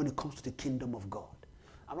when it comes to the kingdom of God.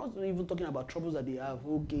 I'm not even talking about troubles that they have.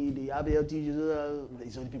 Okay, they have health issues.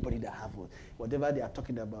 It's only people that have whatever they are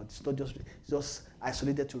talking about. It's not just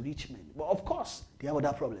isolated to rich men. But of course, they have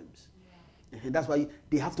other problems. Yeah. And that's why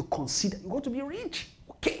they have to consider. You want to be rich,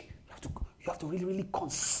 okay? You have to really, really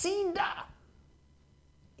consider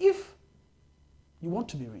if you want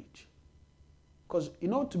to be rich. Because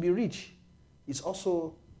to be rich is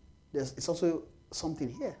also something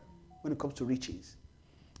here when it comes to riches.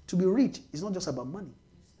 To be rich is not just about money.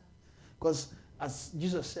 Because as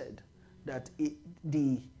Jesus said, that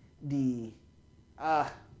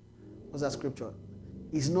what's that scripture?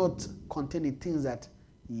 Is not contained in things that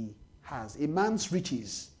he has. A man's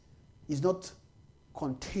riches is not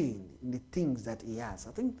contained in the things that he has.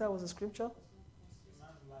 I think that was the scripture.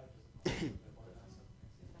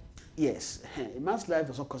 Yes, a man's life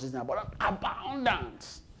does not consist in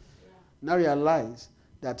abundance. Now realize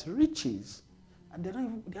that riches, and they're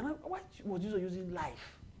not. Why was Jesus using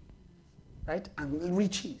life? right? And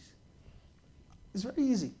riches. It's very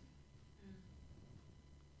easy.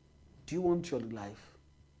 Do you want your life?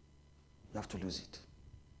 You have to lose it.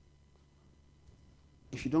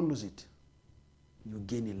 If you don't lose it, you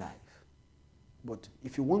gain a life. But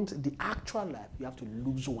if you want the actual life, you have to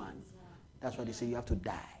lose one. That's why they say you have to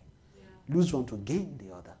die. Lose one to gain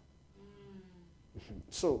the other.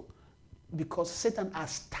 So, because Satan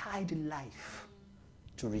has tied life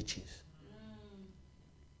to riches.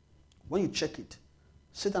 When you check it,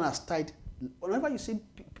 Satan has tied, whenever you see,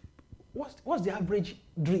 what's the average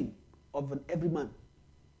dream of every man?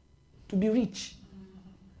 To be rich.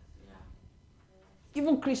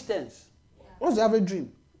 Even Christians. What's the average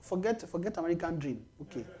dream? Forget American dream.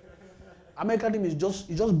 Okay. American dream is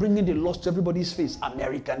just bringing the loss to everybody's face.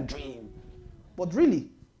 American dream. But really,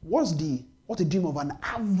 what's the dream of an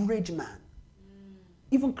average man?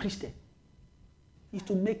 Even Christian. Is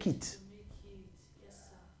to make it. Yes,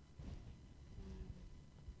 sir.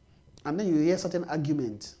 And then you hear certain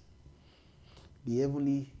arguments. Be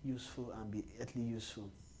heavenly useful and be earthly useful.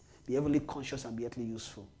 Be heavenly conscious and be earthly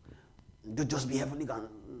useful. Don't just be heavenly.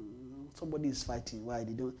 Somebody is fighting. Why?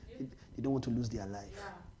 They don't want to lose their life.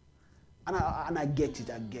 Yeah. And I get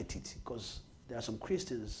it. Because there are some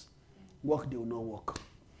Christians, work they will not work.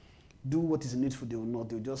 Do what is needful they will not.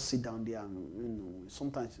 They will just sit down there and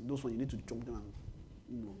sometimes those ones you need to jump them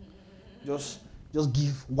and just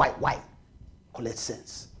give why collect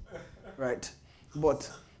sense. Right? But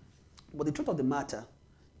the truth of the matter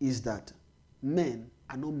is that men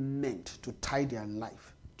are not meant to tie their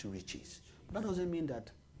life to riches. But that doesn't mean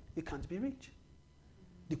that you can't be rich.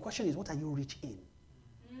 The question is, what are you rich in?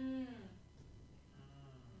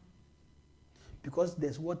 Because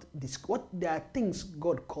there are things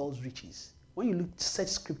God calls riches. When you look at such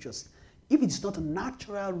scriptures, if it's not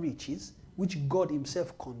natural riches, which God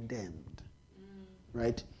himself condemned,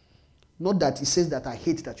 right? Not that he says that I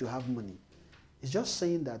hate that you have money. It's just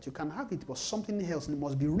saying that you can have it, but something else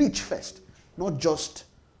must be rich first. Not just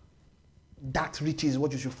that riches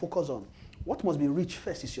what you should focus on. What must be rich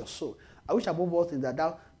first is your soul. I wish above all things that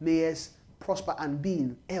thou mayest prosper and be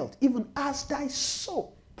in health, even as thy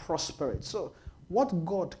soul prospereth. So what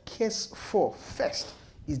God cares for first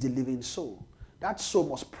is the living soul. That soul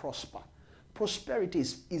must prosper. Prosperity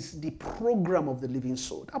is the program of the living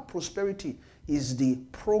soul. That prosperity is the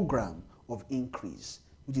program of increase,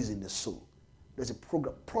 which is in the soul. There's a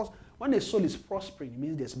program. When the soul is prospering, it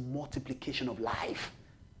means there's multiplication of life.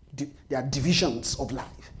 There are divisions of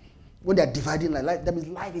life. When they are dividing life, that means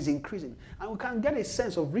life is increasing. And we can get a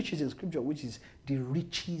sense of riches in Scripture, which is the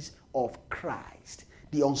riches of Christ.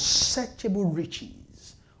 The unsearchable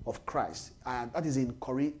riches of Christ. And that is in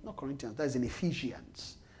not Corinthians, that is in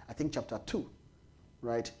Ephesians, I think chapter 2,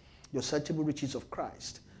 right? The unsearchable riches of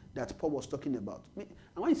Christ that Paul was talking about. And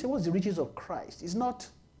when you say what's the riches of Christ, it's not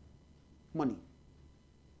money.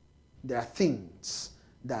 There are things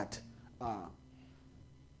that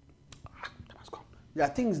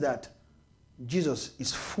Jesus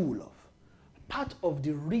is full of. Part of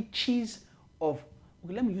the riches of,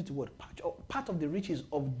 let me use the word, part of the riches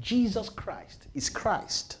of Jesus Christ is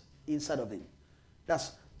Christ inside of him.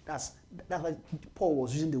 That's why Paul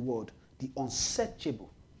was using the word, the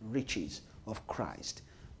unsearchable riches of Christ.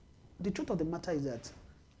 The truth of the matter is that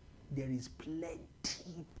there is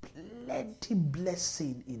plenty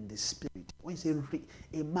blessing in the spirit. When you say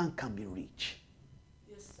a man can be rich.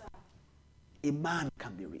 Yes, sir. A man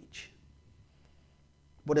can be rich.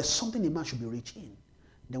 But there's something a man should be rich in.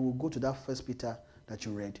 Then we'll go to that 1 Peter that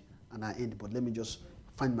you read and I end. But let me just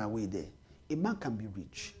find my way there. A man can be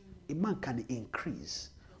rich. A man can increase.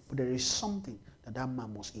 But there is something that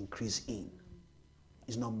man must increase in.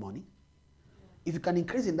 It's not money. If you can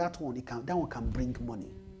increase in that one, that one can bring money.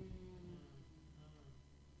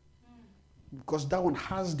 Because that one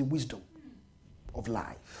has the wisdom of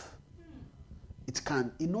life. It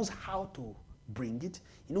knows how to bring it.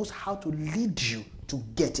 It knows how to lead you to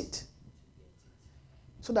get it.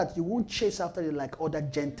 So that you won't chase after it like other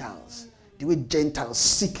Gentiles. The way Gentiles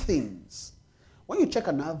seek things. When you check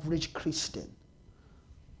an average Christian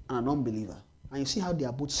and an unbeliever, and you see how they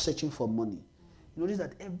are both searching for money, you notice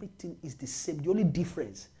that everything is the same. The only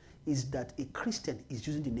difference is that a Christian is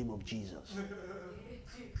using the name of Jesus.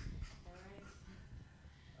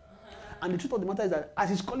 And the truth of the matter is that as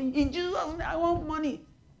he's calling, in Jesus' name, I want money.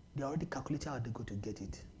 They already calculated how they go to get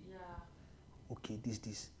it. Yeah. Okay,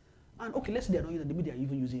 this. And okay, let's say they're not using, maybe they're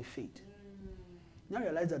even using faith. Now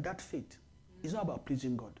realize that faith is not about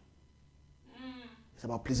pleasing God. It's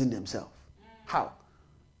about pleasing themselves. How?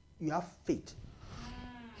 You have faith.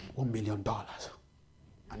 $1 million.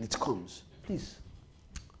 And it comes. Please.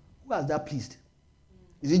 Who has that pleased?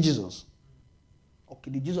 Is it Jesus?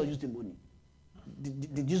 Okay, did Jesus use the money?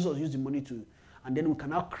 Did Jesus use the money to, and then we can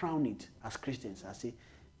now crown it as Christians and say,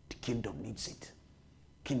 the kingdom needs it.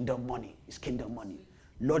 Kingdom money is kingdom money.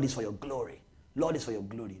 Lord is for your glory. Lord is for your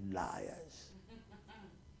glory. Liars.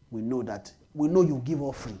 We know that. We know you give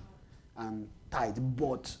offering and tithe,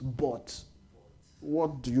 but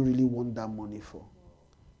what do you really want that money for?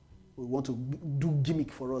 We want to do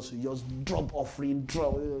gimmick for us. You just drop offering,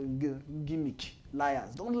 drop gimmick.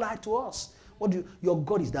 Liars. Don't lie to us. Your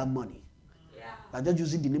God is that money. I'm just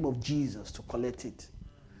using the name of Jesus to collect it.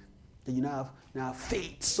 Then you now have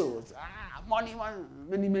faith, souls, money,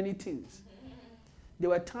 many things. There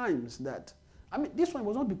were times that, this one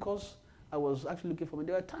was not because I was actually looking for money.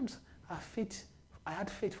 There were times I had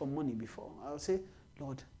faith for money before. I would say,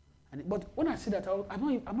 Lord, but when I say that, I'm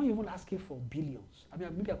not even asking for billions.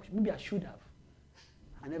 Maybe I should have.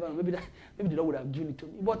 Maybe the Lord would have given it to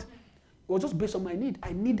me. But it was just based on my need.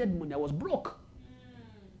 I needed money. I was broke.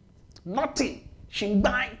 Nothing.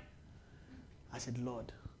 Shingbai. I said,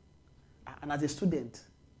 Lord. And as a student,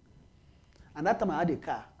 and that time I had a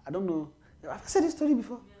car. I don't know. Have I said this story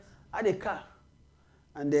before? Yes. I had a car.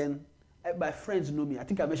 And then my friends know me. I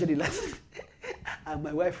think I mentioned it last time. And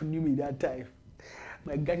my wife knew me that time.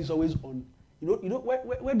 My guy is always on. You know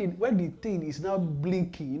when the thing is now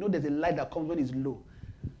blinking, there's a light that comes when it's low.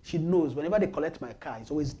 She knows whenever they collect my car,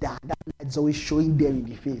 it's always that light is always showing them in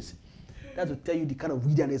the face. That's to tell you the kind of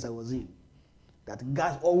wilderness I was in. That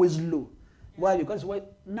gas always low. Why? Because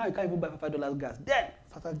now you can't even buy $5 gas. Then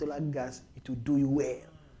 $5 gas, it will do you well.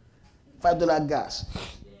 $5 gas,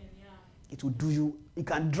 it will do you. You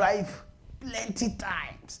can drive plenty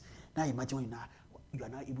times. Now imagine when you are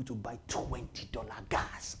now able to buy $20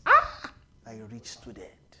 gas. Like a rich student.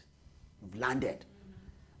 You've landed.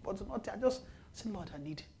 But not, I just said, Lord,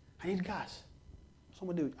 I need gas.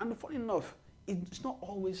 Somebody, and funny enough, it's not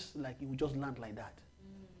always like it will just land like that.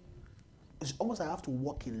 It's almost I have to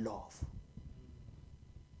walk in love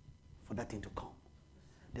for that thing to come.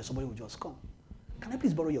 Then somebody will just come. Can I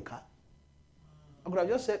please borrow your car? I could have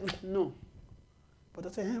just said, no. But I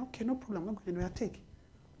said, hey, okay, no problem. I'm not going anywhere. Take.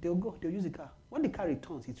 They'll go. They'll use the car. When the car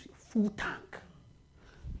returns, it's full tank.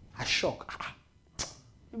 A shock.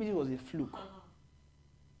 Maybe it was a fluke.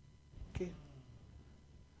 Okay.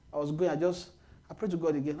 I was going. I prayed to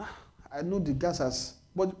God again. I know the gas has,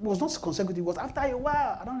 but it was not consecutive. It was after a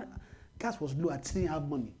while. Gas was low. I didn't have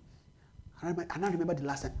money. I now remember the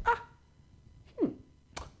last time.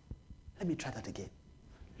 Let me try that again.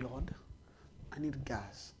 Lord, I need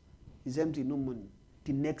gas. It's empty, no money.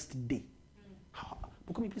 The next day.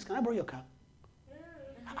 Bukunmi, please, can I borrow your car?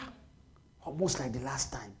 Almost like the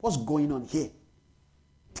last time. What's going on here?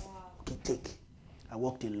 Wow. Okay, take. I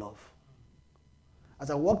walked in love.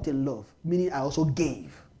 As I walked in love, meaning I also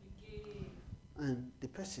gave. And the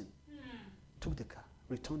person took the car,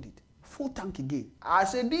 returned it. Full tank again. I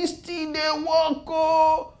said, this thing, they work.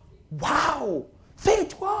 Oh. Wow.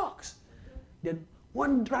 Faith works. Then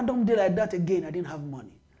one random day like that again, I didn't have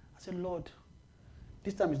money. I said, Lord,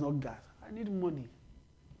 this time is not gas. I need money.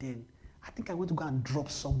 Then I think I went to go and drop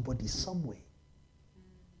somebody somewhere.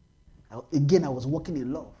 Again, I was walking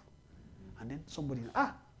in love. And then somebody,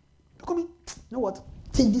 Bukunmi, you know what?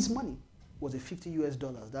 Change this money. It was a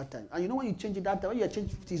 $50 that time. And you know when you change it that time, when you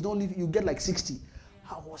change 50, it's not only, you get like 60.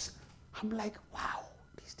 I'm like, wow,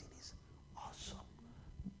 this thing is awesome.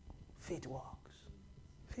 Faith works.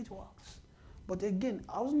 Faith works. But again,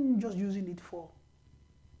 I wasn't just using it for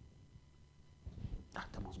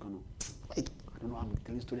that time I was going to, I don't know how I'm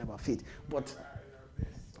telling a story about faith, but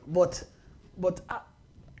I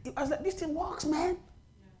was like, this thing works, man.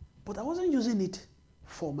 But I wasn't using it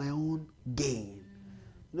for my own gain.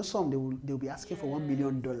 Some they'll be asking for $1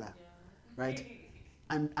 million, right?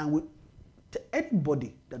 And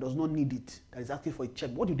anybody that does not need it, that is asking for a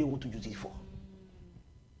check, what do they want to use it for?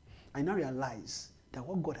 I now realize that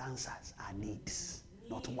what God answers are needs,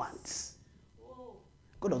 not wants.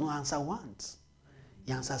 God does not answer wants.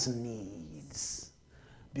 He answers needs.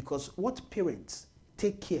 Because what parents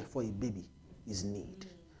take care for a baby is need.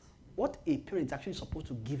 What a parent is actually supposed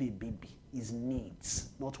to give a baby is needs,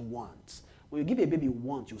 not wants. When you give a baby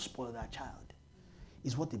wants, you spoil that child.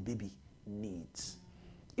 It's what the baby needs.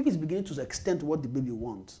 If it's beginning to extend to what the baby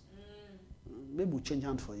wants, maybe we'll change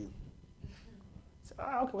hand for you. Say,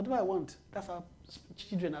 okay, whatever I want. That's how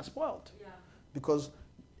children are spoiled. Yeah. Because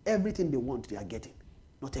everything they want, they are getting.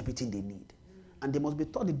 Not everything they need. And they must be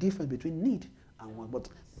taught the difference between need and want. But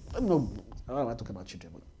I don't want to talk about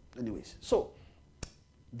children. But anyways, so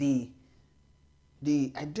the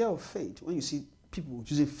idea of faith, when you see people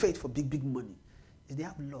using faith for big money, is they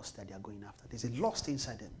have lust that they are going after. There's a lust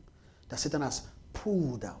inside them that Satan has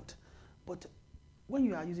pulled out. But when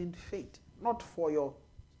you are using faith, not for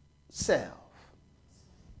yourself,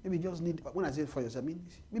 maybe you just need, when I say for yourself, I mean,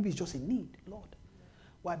 maybe it's just a need, Lord.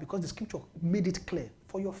 Why? Because the scripture made it clear.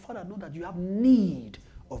 For your Father know that you have need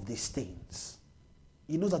of these things.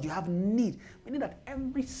 He knows that you have need. Meaning that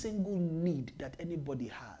every single need that anybody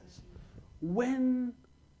has, when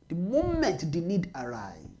the moment the need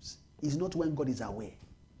arrives, is not when God is aware.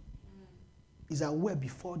 He's aware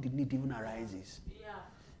before the need even arises. Yeah.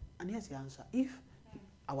 And here's the answer. If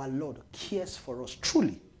our Lord cares for us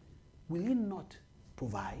truly, will He not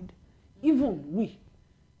provide? Even we,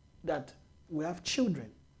 that we have children,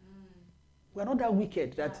 we are not that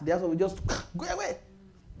wicked that that's why we just go away.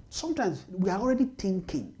 Sometimes we are already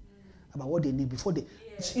thinking about what they need before they.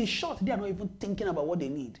 In short, they are not even thinking about what they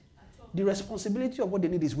need. The responsibility of what they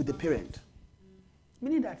need is with the parent.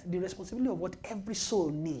 Meaning that the responsibility of what every soul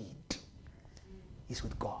needs is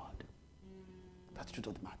with God. That's the truth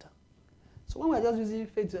of the matter. So when we're just using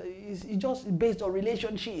faith, it's just based on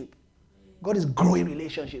relationship. God is growing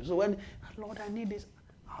relationship. So when, Lord, I need this.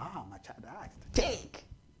 My child, take.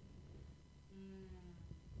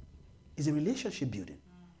 It's a relationship building.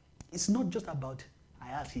 It's not just about, I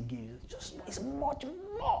ask, He gives. It's much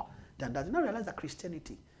more than that. You now realize that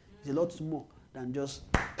Christianity is a lot more than just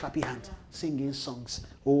clapping hands, singing songs.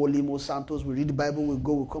 Oh, Limo Santos, we read the Bible, we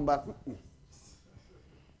go, we come back.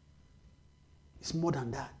 It's more than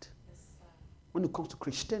that. When it comes to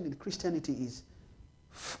Christianity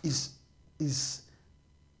is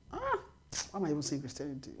why am I even saying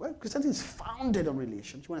Christianity? Well, Christianity is founded on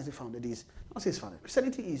relationship. When I say founded, I say it's founded.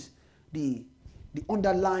 Christianity is the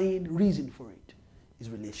underlying reason for it is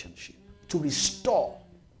relationship. To restore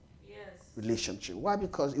relationship. Why?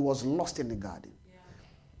 Because it was lost in the garden.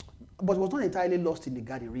 But it was not entirely lost in the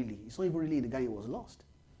garden, really. It's not even really in the garden, it was lost.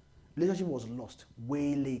 Relationship was lost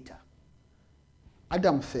way later.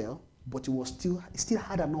 Adam fell, but he still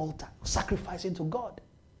had an altar, sacrificing to God.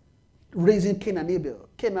 Raising Cain and Abel.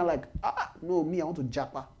 Cain are like, no, me, I want to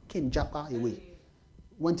japa. Cain japa away.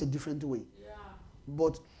 Went a different way.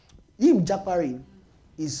 But him japaring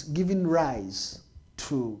is giving rise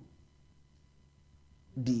to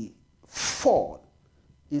the fall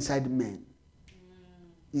inside men.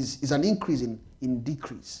 Is an increase in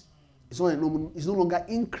decrease. It's no longer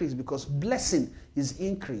increase because blessing is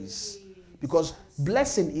increase. Because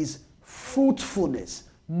blessing is fruitfulness,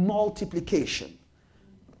 multiplication.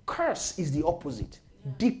 Curse is the opposite.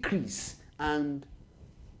 Decrease and,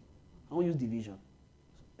 I won't use division.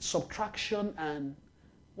 Subtraction and,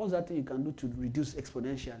 what's that thing you can do to reduce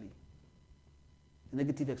exponentially?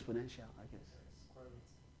 Negative exponential, I guess.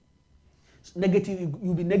 So negative,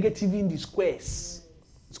 you'll be negativing the squares.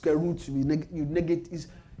 Square root, you negate.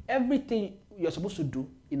 Everything you're supposed to do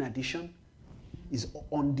in addition is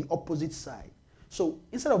on the opposite side. So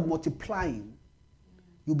instead of multiplying,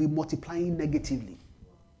 you'll be multiplying negatively.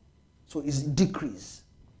 So it's decrease.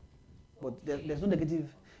 But there's no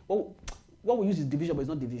negative. Well, what we use is division, but it's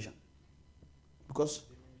not division. Because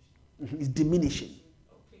it's diminishing.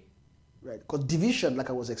 Right? Because division, like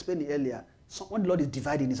I was explaining earlier, when the Lord is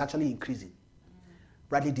dividing, it's actually increasing.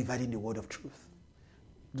 Rightly dividing the word of truth.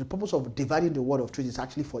 The purpose of dividing the word of truth is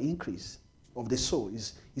actually for increase of the soul.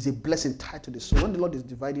 Is a blessing tied to the soul. When the Lord is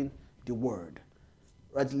dividing the word,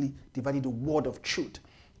 rightly dividing the word of truth,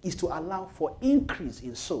 is to allow for increase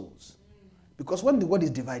in souls. Because when the word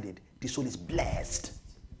is divided, the soul is blessed.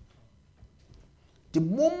 The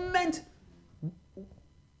moment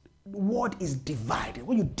the word is divided,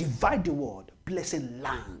 when you divide the word, blessing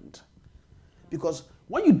land. Because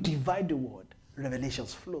when you divide the word,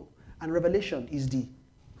 revelations flow. And revelation is the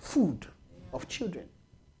food of children.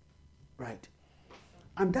 Right?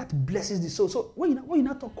 And that blesses the soul. So when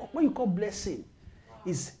you call blessing,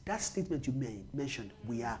 is that statement you mentioned,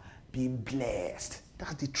 we are being blessed.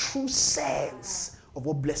 That's the true sense of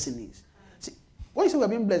what blessing is. See, when you say we are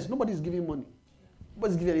being blessed, nobody is giving money.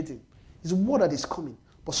 Nobody's giving anything. It's a word that is coming,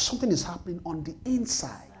 but something is happening on the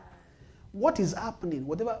inside. What is happening,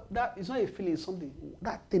 whatever, that is not a feeling, it's something.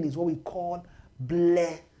 That thing is what we call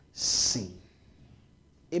blessing.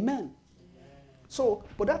 Amen. So,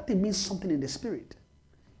 but that thing means something in the spirit.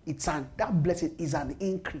 That blessing is an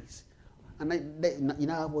increase. And you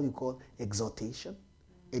now have what you call exaltation,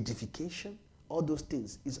 edification, all those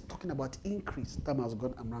things. It's talking about increase. Time has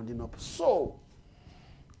gone, I'm rounding up. So,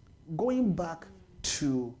 going back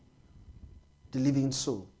to the living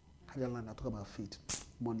soul. I talk about faith,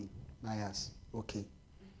 money, bias. Okay.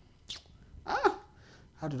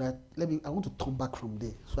 How did I want to turn back from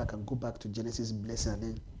there so I can go back to Genesis, blessing, and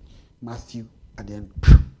then Matthew, and then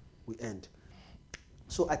we end.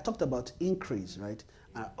 So I talked about increase, right?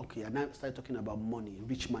 And I started talking about money,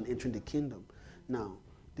 rich man entering the kingdom. Now,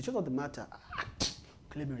 the truth of the matter,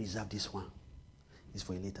 let me reserve this one. It's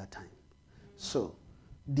for a later time. So,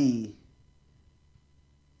 the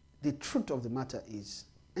truth of the matter is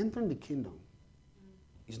entering the kingdom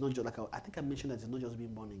is not just like I think I mentioned that it's not just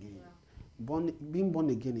being born again. Yeah. Being born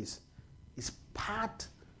again is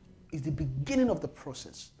the beginning of the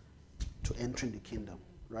process to entering the kingdom,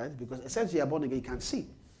 right? Because essentially you are born again, you can see.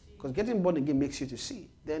 Because getting born again makes you to see.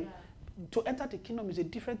 Then to enter the kingdom is a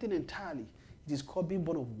different thing entirely. It is called being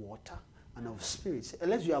born of water and of spirit.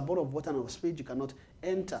 Unless you are born of water and of spirit, you cannot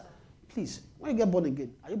enter. Please, when you get born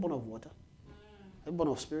again, are you born of water? Are you born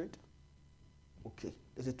of spirit? Okay.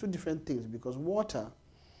 There's two different things because water,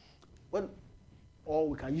 or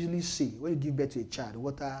we can usually see when you give birth to a child,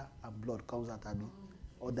 water and blood comes out of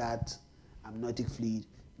all that amniotic fluid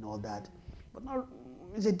and all that. But now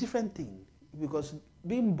it's a different thing because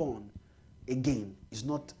being born again is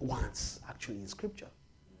not once actually in scripture.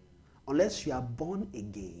 Unless you are born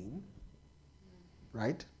again,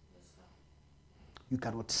 right? You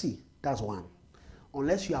cannot see. That's one.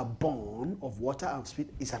 Unless you are born of water and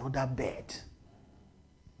spirit, it's another bed.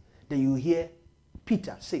 Then you hear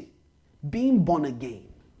Peter say, being born again,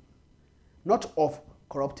 not of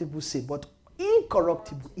corruptible seed, but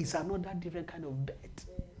incorruptible is another different kind of bed.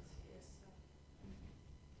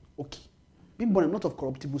 Okay. Being born not of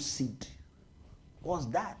corruptible seed. What's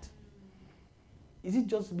that? Is it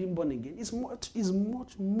just being born again? It's much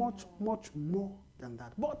more than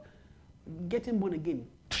that. But getting born again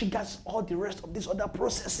triggers all the rest of these other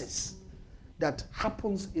processes that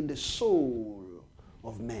happens in the soul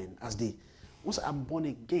of men once I'm born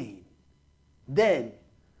again, then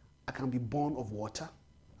I can be born of water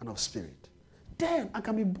and of spirit. Then I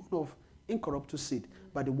can be born of incorruptible seed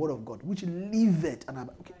by the word of God, which liveth and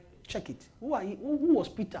okay, check it. Who was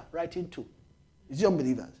Peter writing to? Is it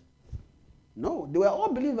unbelievers? No, they were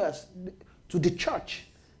all believers to the church,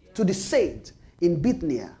 to the saints in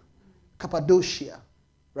Bithynia, Cappadocia,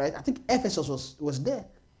 right? I think Ephesus was there,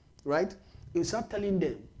 right? He was not telling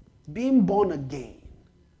them, being born again,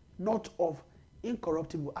 not of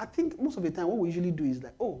incorruptible. I think most of the time what we usually do is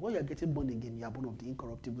like, oh, when you're getting born again, you are born of the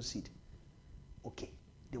incorruptible seed. Okay,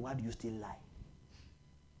 then why do you still lie?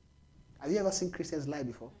 Have you ever seen Christians lie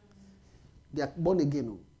before? They are born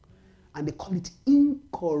again, and they call it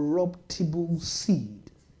incorruptible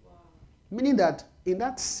seed. Wow. Meaning that in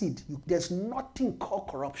that seed, there's nothing called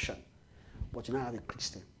corruption. But you now have a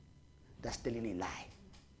Christian that's telling a lie.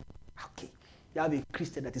 Okay. You have a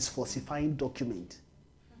Christian that is falsifying document.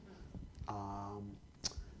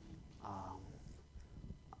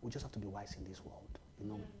 We just have to be wise in this world, you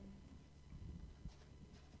know.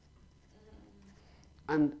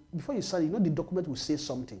 And before you sign, the document will say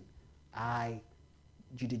something. Jide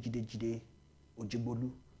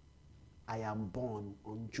Oyebola, I am born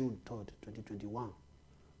on June 3rd, 2021.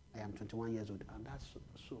 I am 21 years old, and that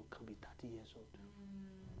so can be 30 years old.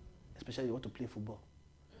 Especially if you want to play football.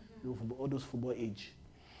 Football, all those football age.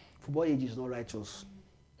 Football age is not righteous.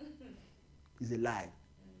 It's a lie.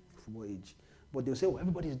 Football age. But they'll say, oh,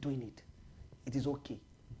 everybody is doing it. It is okay.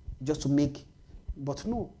 Just to make, but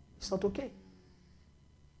no, it's not okay.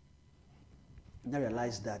 And I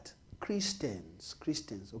realize that Christians,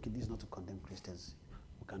 okay, this is not to condemn Christians.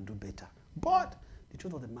 We can do better. But the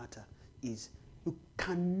truth of the matter is you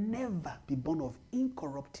can never be born of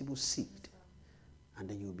incorruptible seed and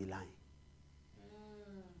then you'll be lying.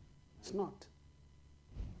 It's not.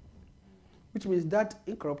 Which means that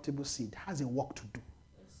incorruptible seed has a work to do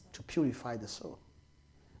to purify the soul.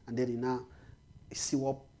 And then you now see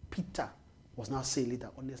what Peter was now saying later.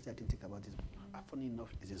 Honestly, I didn't think about this. Funny enough,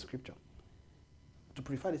 it's in scripture. To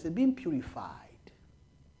purify, they say, being purified,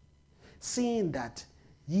 seeing that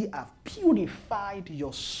ye have purified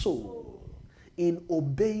your soul in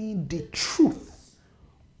obeying the truth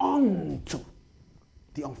unto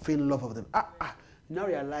the unfailing love of them. Now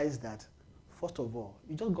realize that, first of all,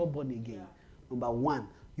 you just got born again. Yeah. Number one,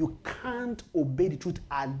 you can't obey the truth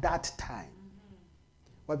at that time.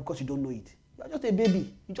 Why? Because you don't know it. You are just a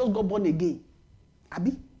baby. You just got born again.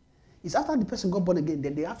 Abi? It's after the person got born again,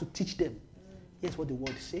 then they have to teach them. Here's what the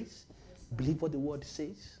word says. Believe what the word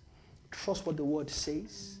says. Trust what the word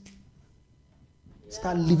says.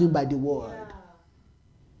 Start living by the word.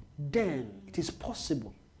 Then it is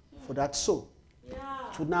possible for that soul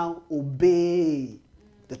to now obey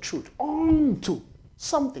the truth unto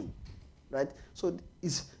something, right? So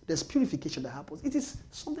there's purification that happens. It is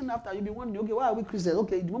something after you'll be wondering, okay, why are we Christians?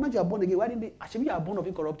 Okay, the moment you are born again, why didn't they? Actually, you are born of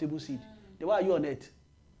incorruptible seed. Then why are you on earth?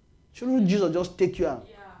 Shouldn't Jesus just take you out?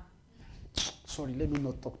 Sorry, let me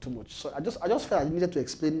not talk too much. So I just felt I needed to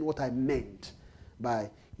explain what I meant by,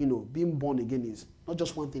 being born again is Not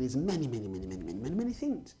just one thing, it's many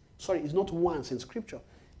things. Sorry, it's not once in scripture,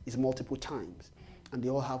 it's multiple times. And they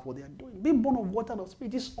all have what they are doing. Being born of water and of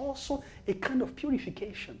spirit is also a kind of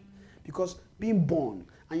purification. Because being born,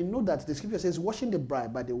 and you know that the scripture says, washing the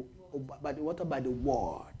bride by the water, by the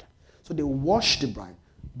word. So they wash the bride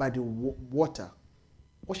by the water.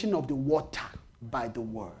 Washing of the water by the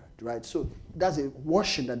word, right? So that's a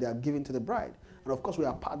washing that they are giving to the bride. And of course, we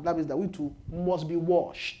are part. That means that we too must be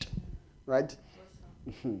washed, right?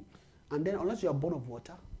 Mm-hmm. And then, unless you are born of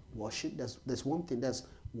water, wash it. There's one thing. There's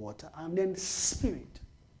water, and then spirit.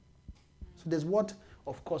 So there's what.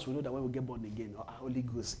 Of course, we know that when we get born again, our Holy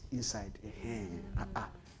Ghost inside.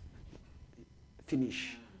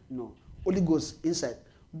 Finish. No, Holy Ghost inside.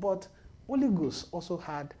 But Holy Ghost also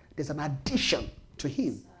there's an addition to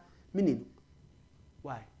him. Meaning,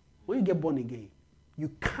 why? When you get born again, you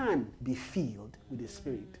can be filled with the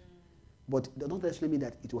Spirit. But it does not necessarily mean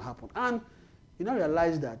that it will happen. And you now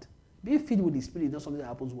realize that being filled with the Spirit is not something that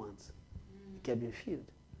happens once. It can be filled.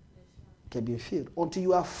 It can be filled until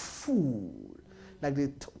you are full. Like they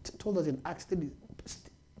told us in Acts,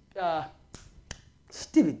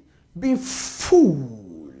 Stephen, being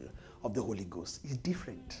full of the Holy Ghost is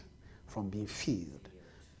different from being filled.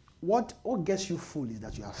 What gets you full is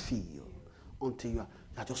that you are filled until you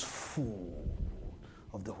are just full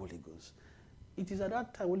of the Holy Ghost. It is at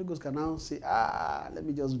that time Holy Ghost can now say, let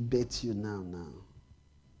me just bet you now.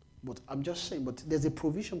 But I'm just saying, but there's a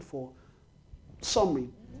provision for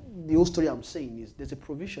summary. The whole story I'm saying is there's a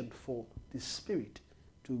provision for the Spirit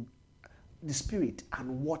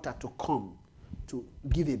and water to come to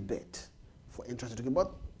give a bet for entrance into the kingdom.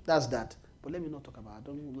 But that's that. But let me not talk about. I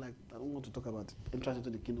don't want to talk about entrance into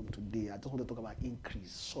the kingdom today. I just want to talk about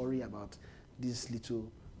increase. Sorry about this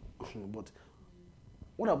little, but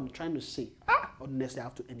what I'm trying to say, honestly, I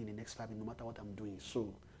have to end in the next 5 minutes, no matter what I'm doing.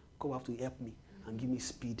 So God have to help me and give me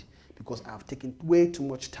speed because I've taken way too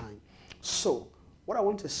much time. So what I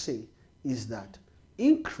want to say is that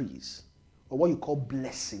increase, or what you call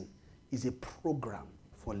blessing, is a program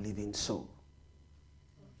for living soul.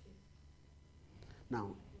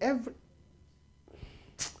 Now, I'm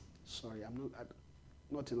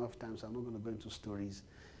not enough time, so I'm not going to go into stories.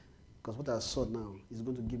 Because what I saw now is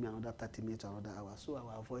going to give me another 30 minutes or another hour. So I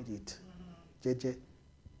will avoid it. JJ.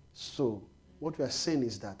 So what we are saying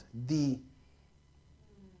is that the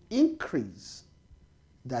increase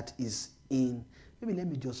that is in, maybe let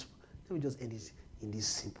me just end this in this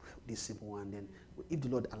simple one. Then if the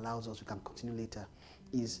Lord allows us, we can continue later.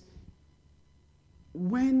 Is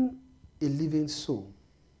when a living soul,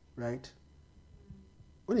 right?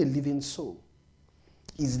 When a living soul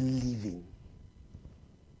is living,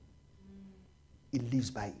 it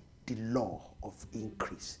lives by the law of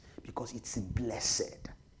increase because it's blessed.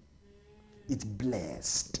 It's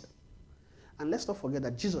blessed. And let's not forget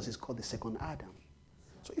that Jesus is called the second Adam.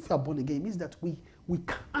 So if you are born again, it means that we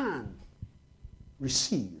can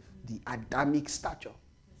receive the Adamic stature.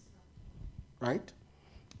 Right?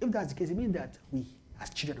 If that's the case, it means that we, as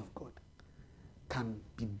children of God, can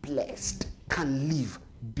be blessed, can live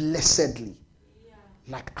blessedly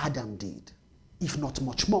like Adam did, if not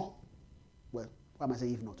much more. Well, why am I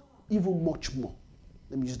saying if not? Even much more.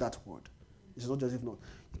 Let me use that word. It's not just if not.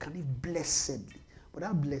 You can live blessedly. But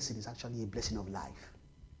that blessing is actually a blessing of life.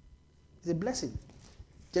 It's a blessing.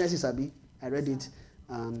 Genesis, Abi, I read it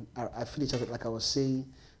and I finished it like I was saying.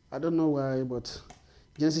 I don't know why, but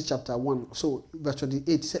Genesis chapter 1. So verse 28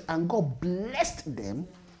 it said, and God blessed them.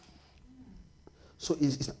 So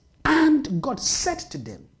and God said to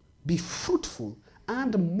them, be fruitful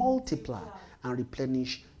and multiply and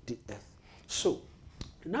replenish the earth. So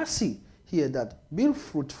now see here that being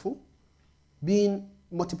fruitful, being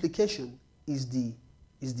multiplication is the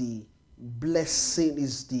blessing,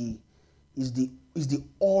 is the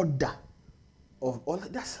order of all.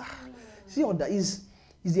 That's see, order is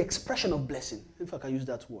the expression of blessing, if I can use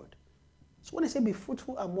that word. So when I say be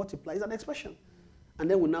fruitful and multiply, it's an expression. And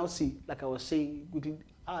then we now see, like I was saying quickly,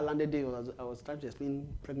 I landed there, I was trying to explain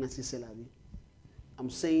pregnancy salary. I'm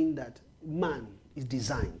saying that man is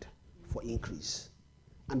designed for increase.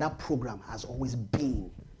 And that program has always been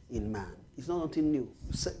in man. It's not something new.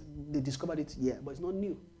 They discovered it, but it's not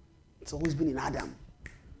new. It's always been in Adam.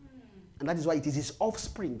 And that is why it is his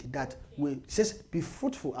offspring that will, it says, be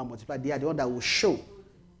fruitful and multiply. They are the one that will show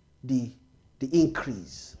the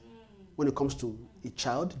increase when it comes to a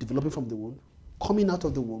child developing from the womb, coming out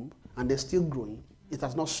of the womb, and they're still growing. It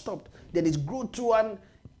has not stopped. Then it's grown to an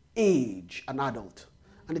age, an adult.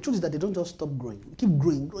 And the truth is that they don't just stop growing. They keep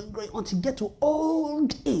growing until you get to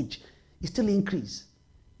old age. It still increase.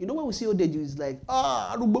 You know when we see old age, it's like,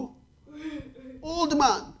 Arubo, old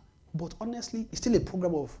man. But honestly, it's still a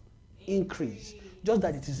program of increase. Just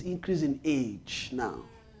that it is increase in age now.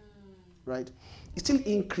 Right? It's still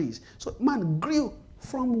increase. So man grew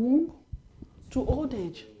from womb to old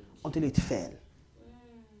age until it fell.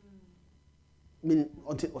 I mean,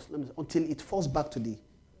 until it falls back to the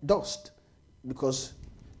dust, because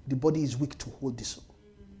the body is weak to hold the soul.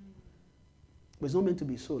 But it's not meant to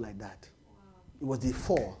be so like that. It was the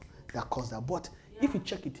fall that caused that. But if you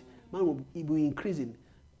check it, man will be increasing.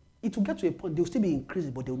 It will get to a point, they will still be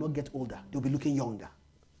increasing, but they will not get older. They will be looking younger.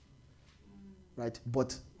 Right?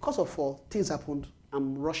 But because of fall, things happened.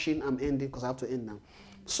 I'm rushing, I'm ending because I have to end now.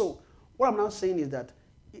 So, what I'm now saying is that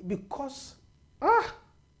because, God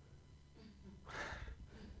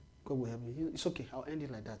will help me. It's okay, I'll end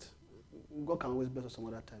it like that. God can always bless us some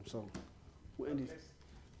other time. So, we'll end it.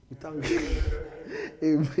 We thank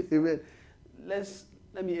Amen.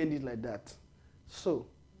 Let me end it like that. So,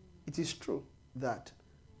 it is true that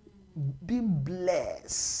being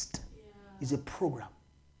blessed is a program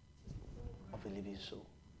of a living soul.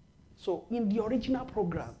 So, in the original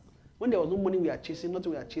program, when there was no money we are chasing,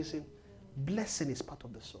 nothing we are chasing, blessing is part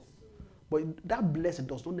of the soul. But that blessing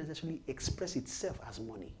does not necessarily express itself as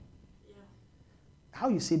money. How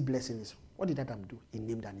you say blessing is, what did Adam do? He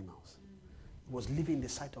named animals. He was living in the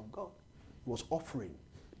sight of God. He was offering.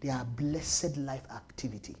 They are blessed life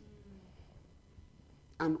activity.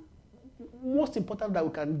 And most important that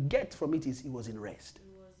we can get from it is he was in rest.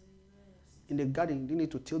 In the garden, you didn't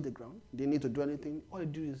need to till the ground. You didn't need to do anything. All you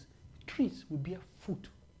do is, trees will bear fruit.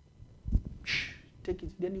 Take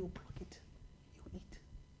it, then you pluck it. You eat.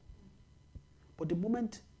 But the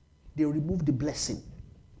moment they remove the blessing,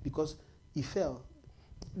 because he fell,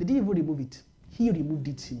 they didn't even remove it. He removed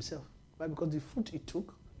it himself. Right? Because the fruit he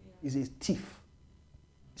took is a thief.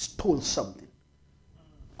 Stole something.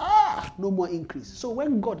 No more increase. So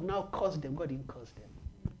when God now cursed them, God didn't curse them.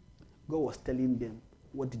 God was telling them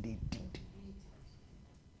what they did.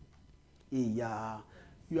 Yeah,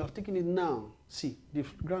 you have taken it now. See, the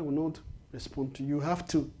ground will not respond to you. You have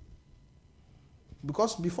to.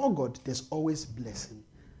 Because before God, there's always blessing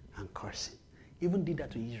and cursing. Even did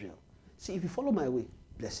that to Israel. See, if you follow my way,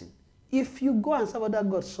 blessing. If you go and serve other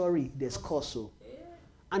gods, sorry, there's curse. So.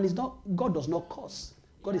 And it's not, God does not curse.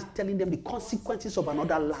 God is telling them the consequences of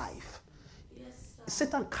another life.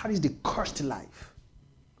 Satan carries the cursed life.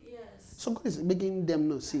 So God is making them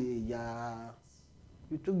know, see,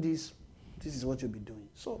 you took this is what you'll be doing.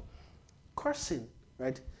 So cursing,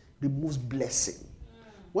 right, removes blessing.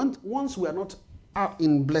 Once we are not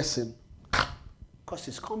in blessing,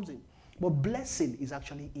 curses comes in. But blessing is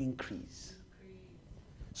actually increase.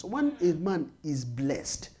 So when a man is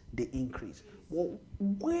blessed, they increase. Well,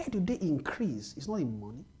 where do they increase? It's not in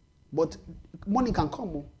money. But money can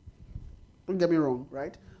come. Don't get me wrong,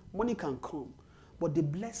 right? Money can come. But the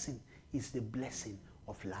blessing is the blessing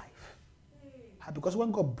of life. Because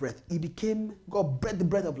when God breathed, God breathed the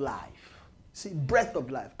breath of life. See, breath of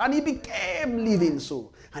life. And he became living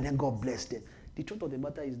soul. And then God blessed them. The truth of the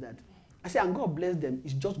matter is that, and God blessed them,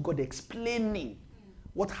 it's just God explaining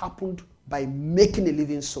what happened by making a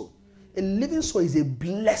living soul. A living soul is a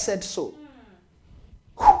blessed soul.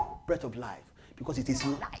 Breath of life. Because it is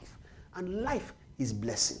life. And life is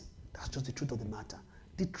blessing. That's just the truth of the matter.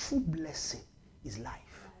 The true blessing is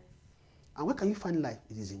life. And where can you find life?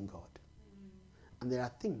 It is in God. And there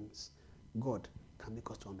are things God can make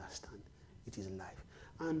us to understand. It is life.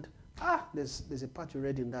 And there's a part you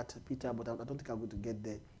read in that, Peter, but I don't think I'm going to get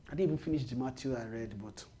there. I didn't even finish the Matthew I read,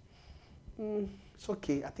 but it's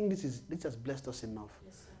okay. I think this has blessed us enough,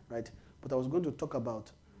 right? But I was going to talk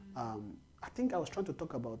about, I think I was trying to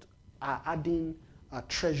talk about adding a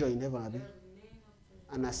treasure in heaven, Abi.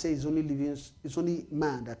 And I say it's only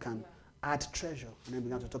man that can add treasure. And then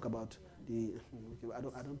began to talk about I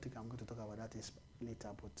don't think I'm going to talk about that later,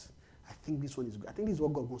 but I think this one is good. I think this is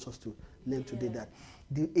what God wants us to learn today, that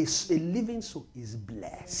a living soul is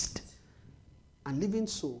blessed. And living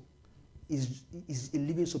soul is a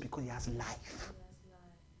living soul because he has life.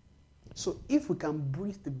 So if we can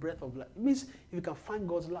breathe the breath of life, it means if we can find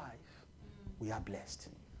God's life, we are blessed.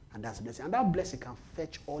 And that's a blessing. And that blessing can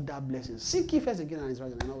fetch other blessings. Seek ye first again and his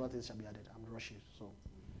righteousness, and all that things shall be added. I'm rushing, so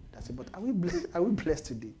that's it. But are we blessed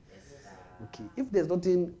today? Okay. If there's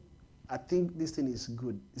nothing, I think this thing is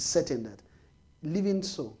good. It's certain that living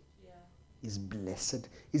soul is blessed.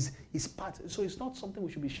 Is part. So it's not something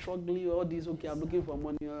we should be struggling all this. Okay, I'm looking for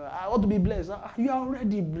money. I want to be blessed. You are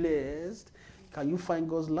already blessed. Can you find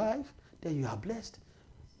God's life? Then you are blessed.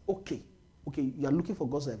 Okay, you are looking for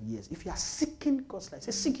God's life, yes. If you are seeking God's life,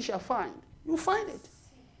 say, seek you shall find. You find it.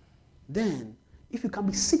 Then, if you can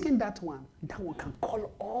be seeking that one can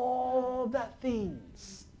call all the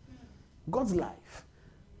things God's life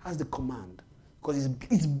has the command because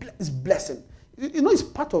it's blessing. You know, it's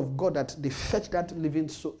part of God that they fetch that living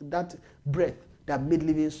soul, that breath that made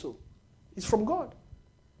living soul. It's from God.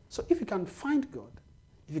 So if you can find God,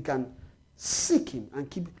 if you can seek Him and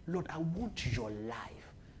keep, Lord, I want your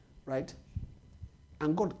life, right?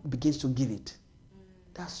 And God begins to give it.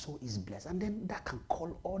 That soul is blessed. And then that can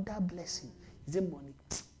call other blessing. Is it money?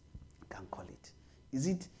 Can call it. Is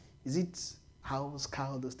it house,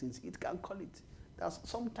 car, those things? It can call it. That's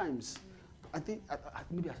sometimes, I think,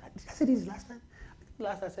 maybe I said this last time.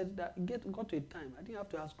 I said that got to a time. I didn't have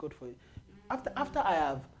to ask God for it. After I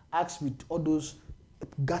have asked with all those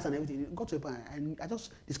gas and everything, it got to a point, and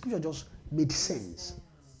the scripture just made sense.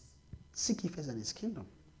 Seek ye first and His kingdom.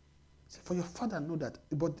 So for your Father know that,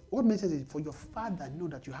 but what makes sense is for your Father know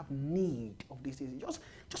that you have need of these things. It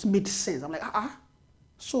just made sense. I'm like,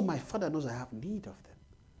 so my Father knows I have need of them.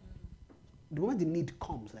 The moment the need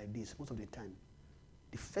comes like this, most of the time,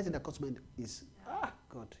 the first thing that comes to mind is,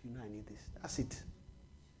 God, you know I need this. That's it.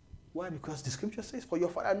 Why? Because the scripture says, for your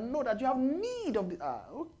Father know that you have need of this.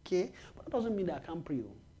 Okay. But that doesn't mean that I can't pray.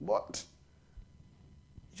 But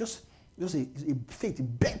just a faith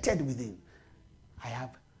embedded within.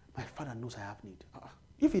 My Father knows I have need.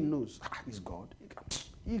 If He knows, He's God.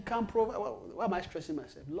 He can't provide. Why am I stressing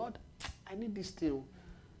myself? Lord, I need this thing.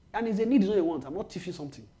 And it's a need is what you want. I'm not teaching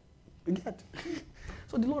something. You get?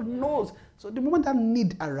 So the Lord knows. So the moment that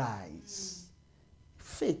need arises,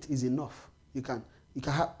 faith is enough. You can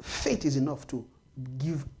have faith is enough to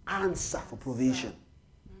give answer for provision.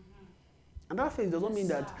 And that faith does not mean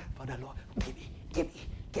that, Father Lord, give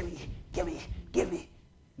me.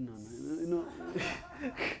 No.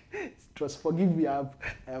 Trust, forgive me. I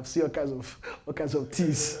have seen all kinds of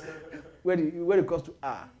things. When it comes to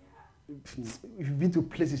if you've been to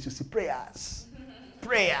places, you see prayers,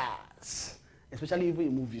 especially even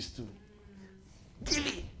in movies too. Give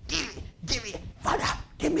me, Father,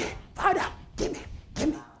 give me, Father, give me.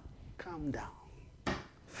 Calm down.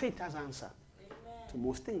 Faith has answer to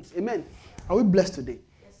most things. Amen. Are we blessed today?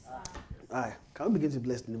 Yes, sir. All right. Can we begin to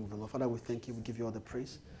bless the name of the Lord? Father, we thank you. We give you all the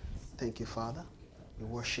praise. Thank you, Father. We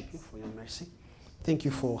worship you for your mercy. Thank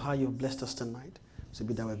you for how you've blessed us tonight. So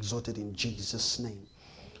be thou exalted in Jesus' name.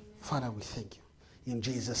 Father, we thank you. In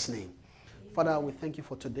Jesus' name. Father, we thank you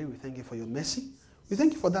for today. We thank you for your mercy. We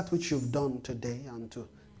thank you for that which you've done today and to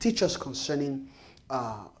teach us concerning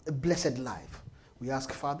a blessed life. We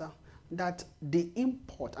ask, Father, that the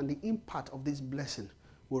import and the impact of this blessing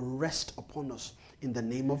will rest upon us in the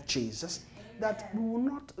name of Jesus. That we will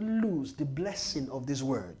not lose the blessing of these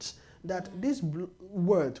words. That this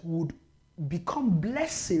word would become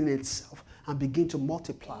blessing itself and begin to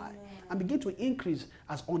multiply and begin to increase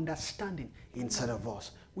as understanding inside of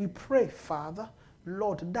us. We pray, Father,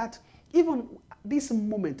 Lord, that even this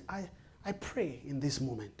moment, I pray in this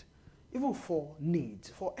moment, even for needs,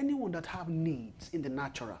 for anyone that have needs in the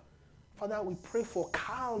natural. Father, we pray for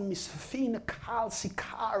Kal Misfin, Kal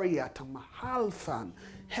Sikaria, Tamahalfan,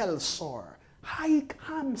 Helsor,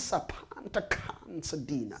 Haikam Sapanta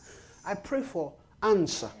Kansadina. I pray for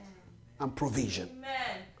answer and provision.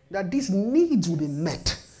 Amen. That these needs will be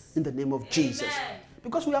met in the name of Jesus.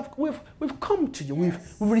 Because we've come to you, we've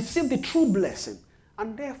received the true blessing.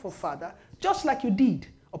 And therefore, Father, just like you did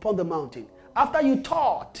upon the mountain, after you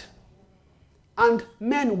taught, and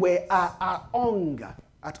men were at hunger,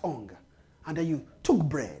 and then you took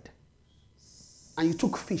bread, and you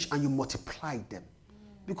took fish, and you multiplied them.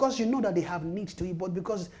 Because you know that they have need to eat, but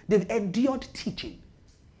because they've endured teaching.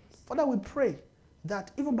 Father, we pray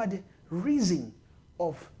that even by the reason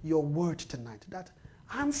of your word tonight, that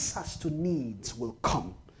answers to needs will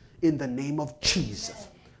come in the name of Jesus.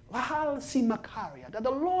 That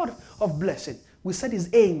the Lord of blessing will send his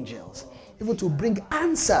angels even to bring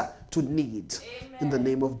answer to needs in the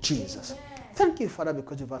name of Jesus. Thank you, Father,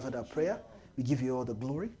 because you've answered our prayer. We give you all the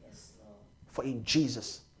glory. For in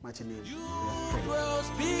Jesus' mighty name we have prayed. Dwells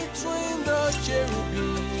between the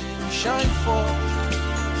cherubim, shine forth.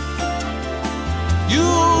 You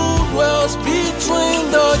dwells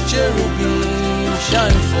between the cherubim,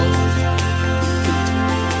 shine forth.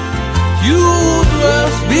 You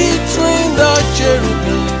dwells between the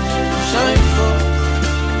cherubim,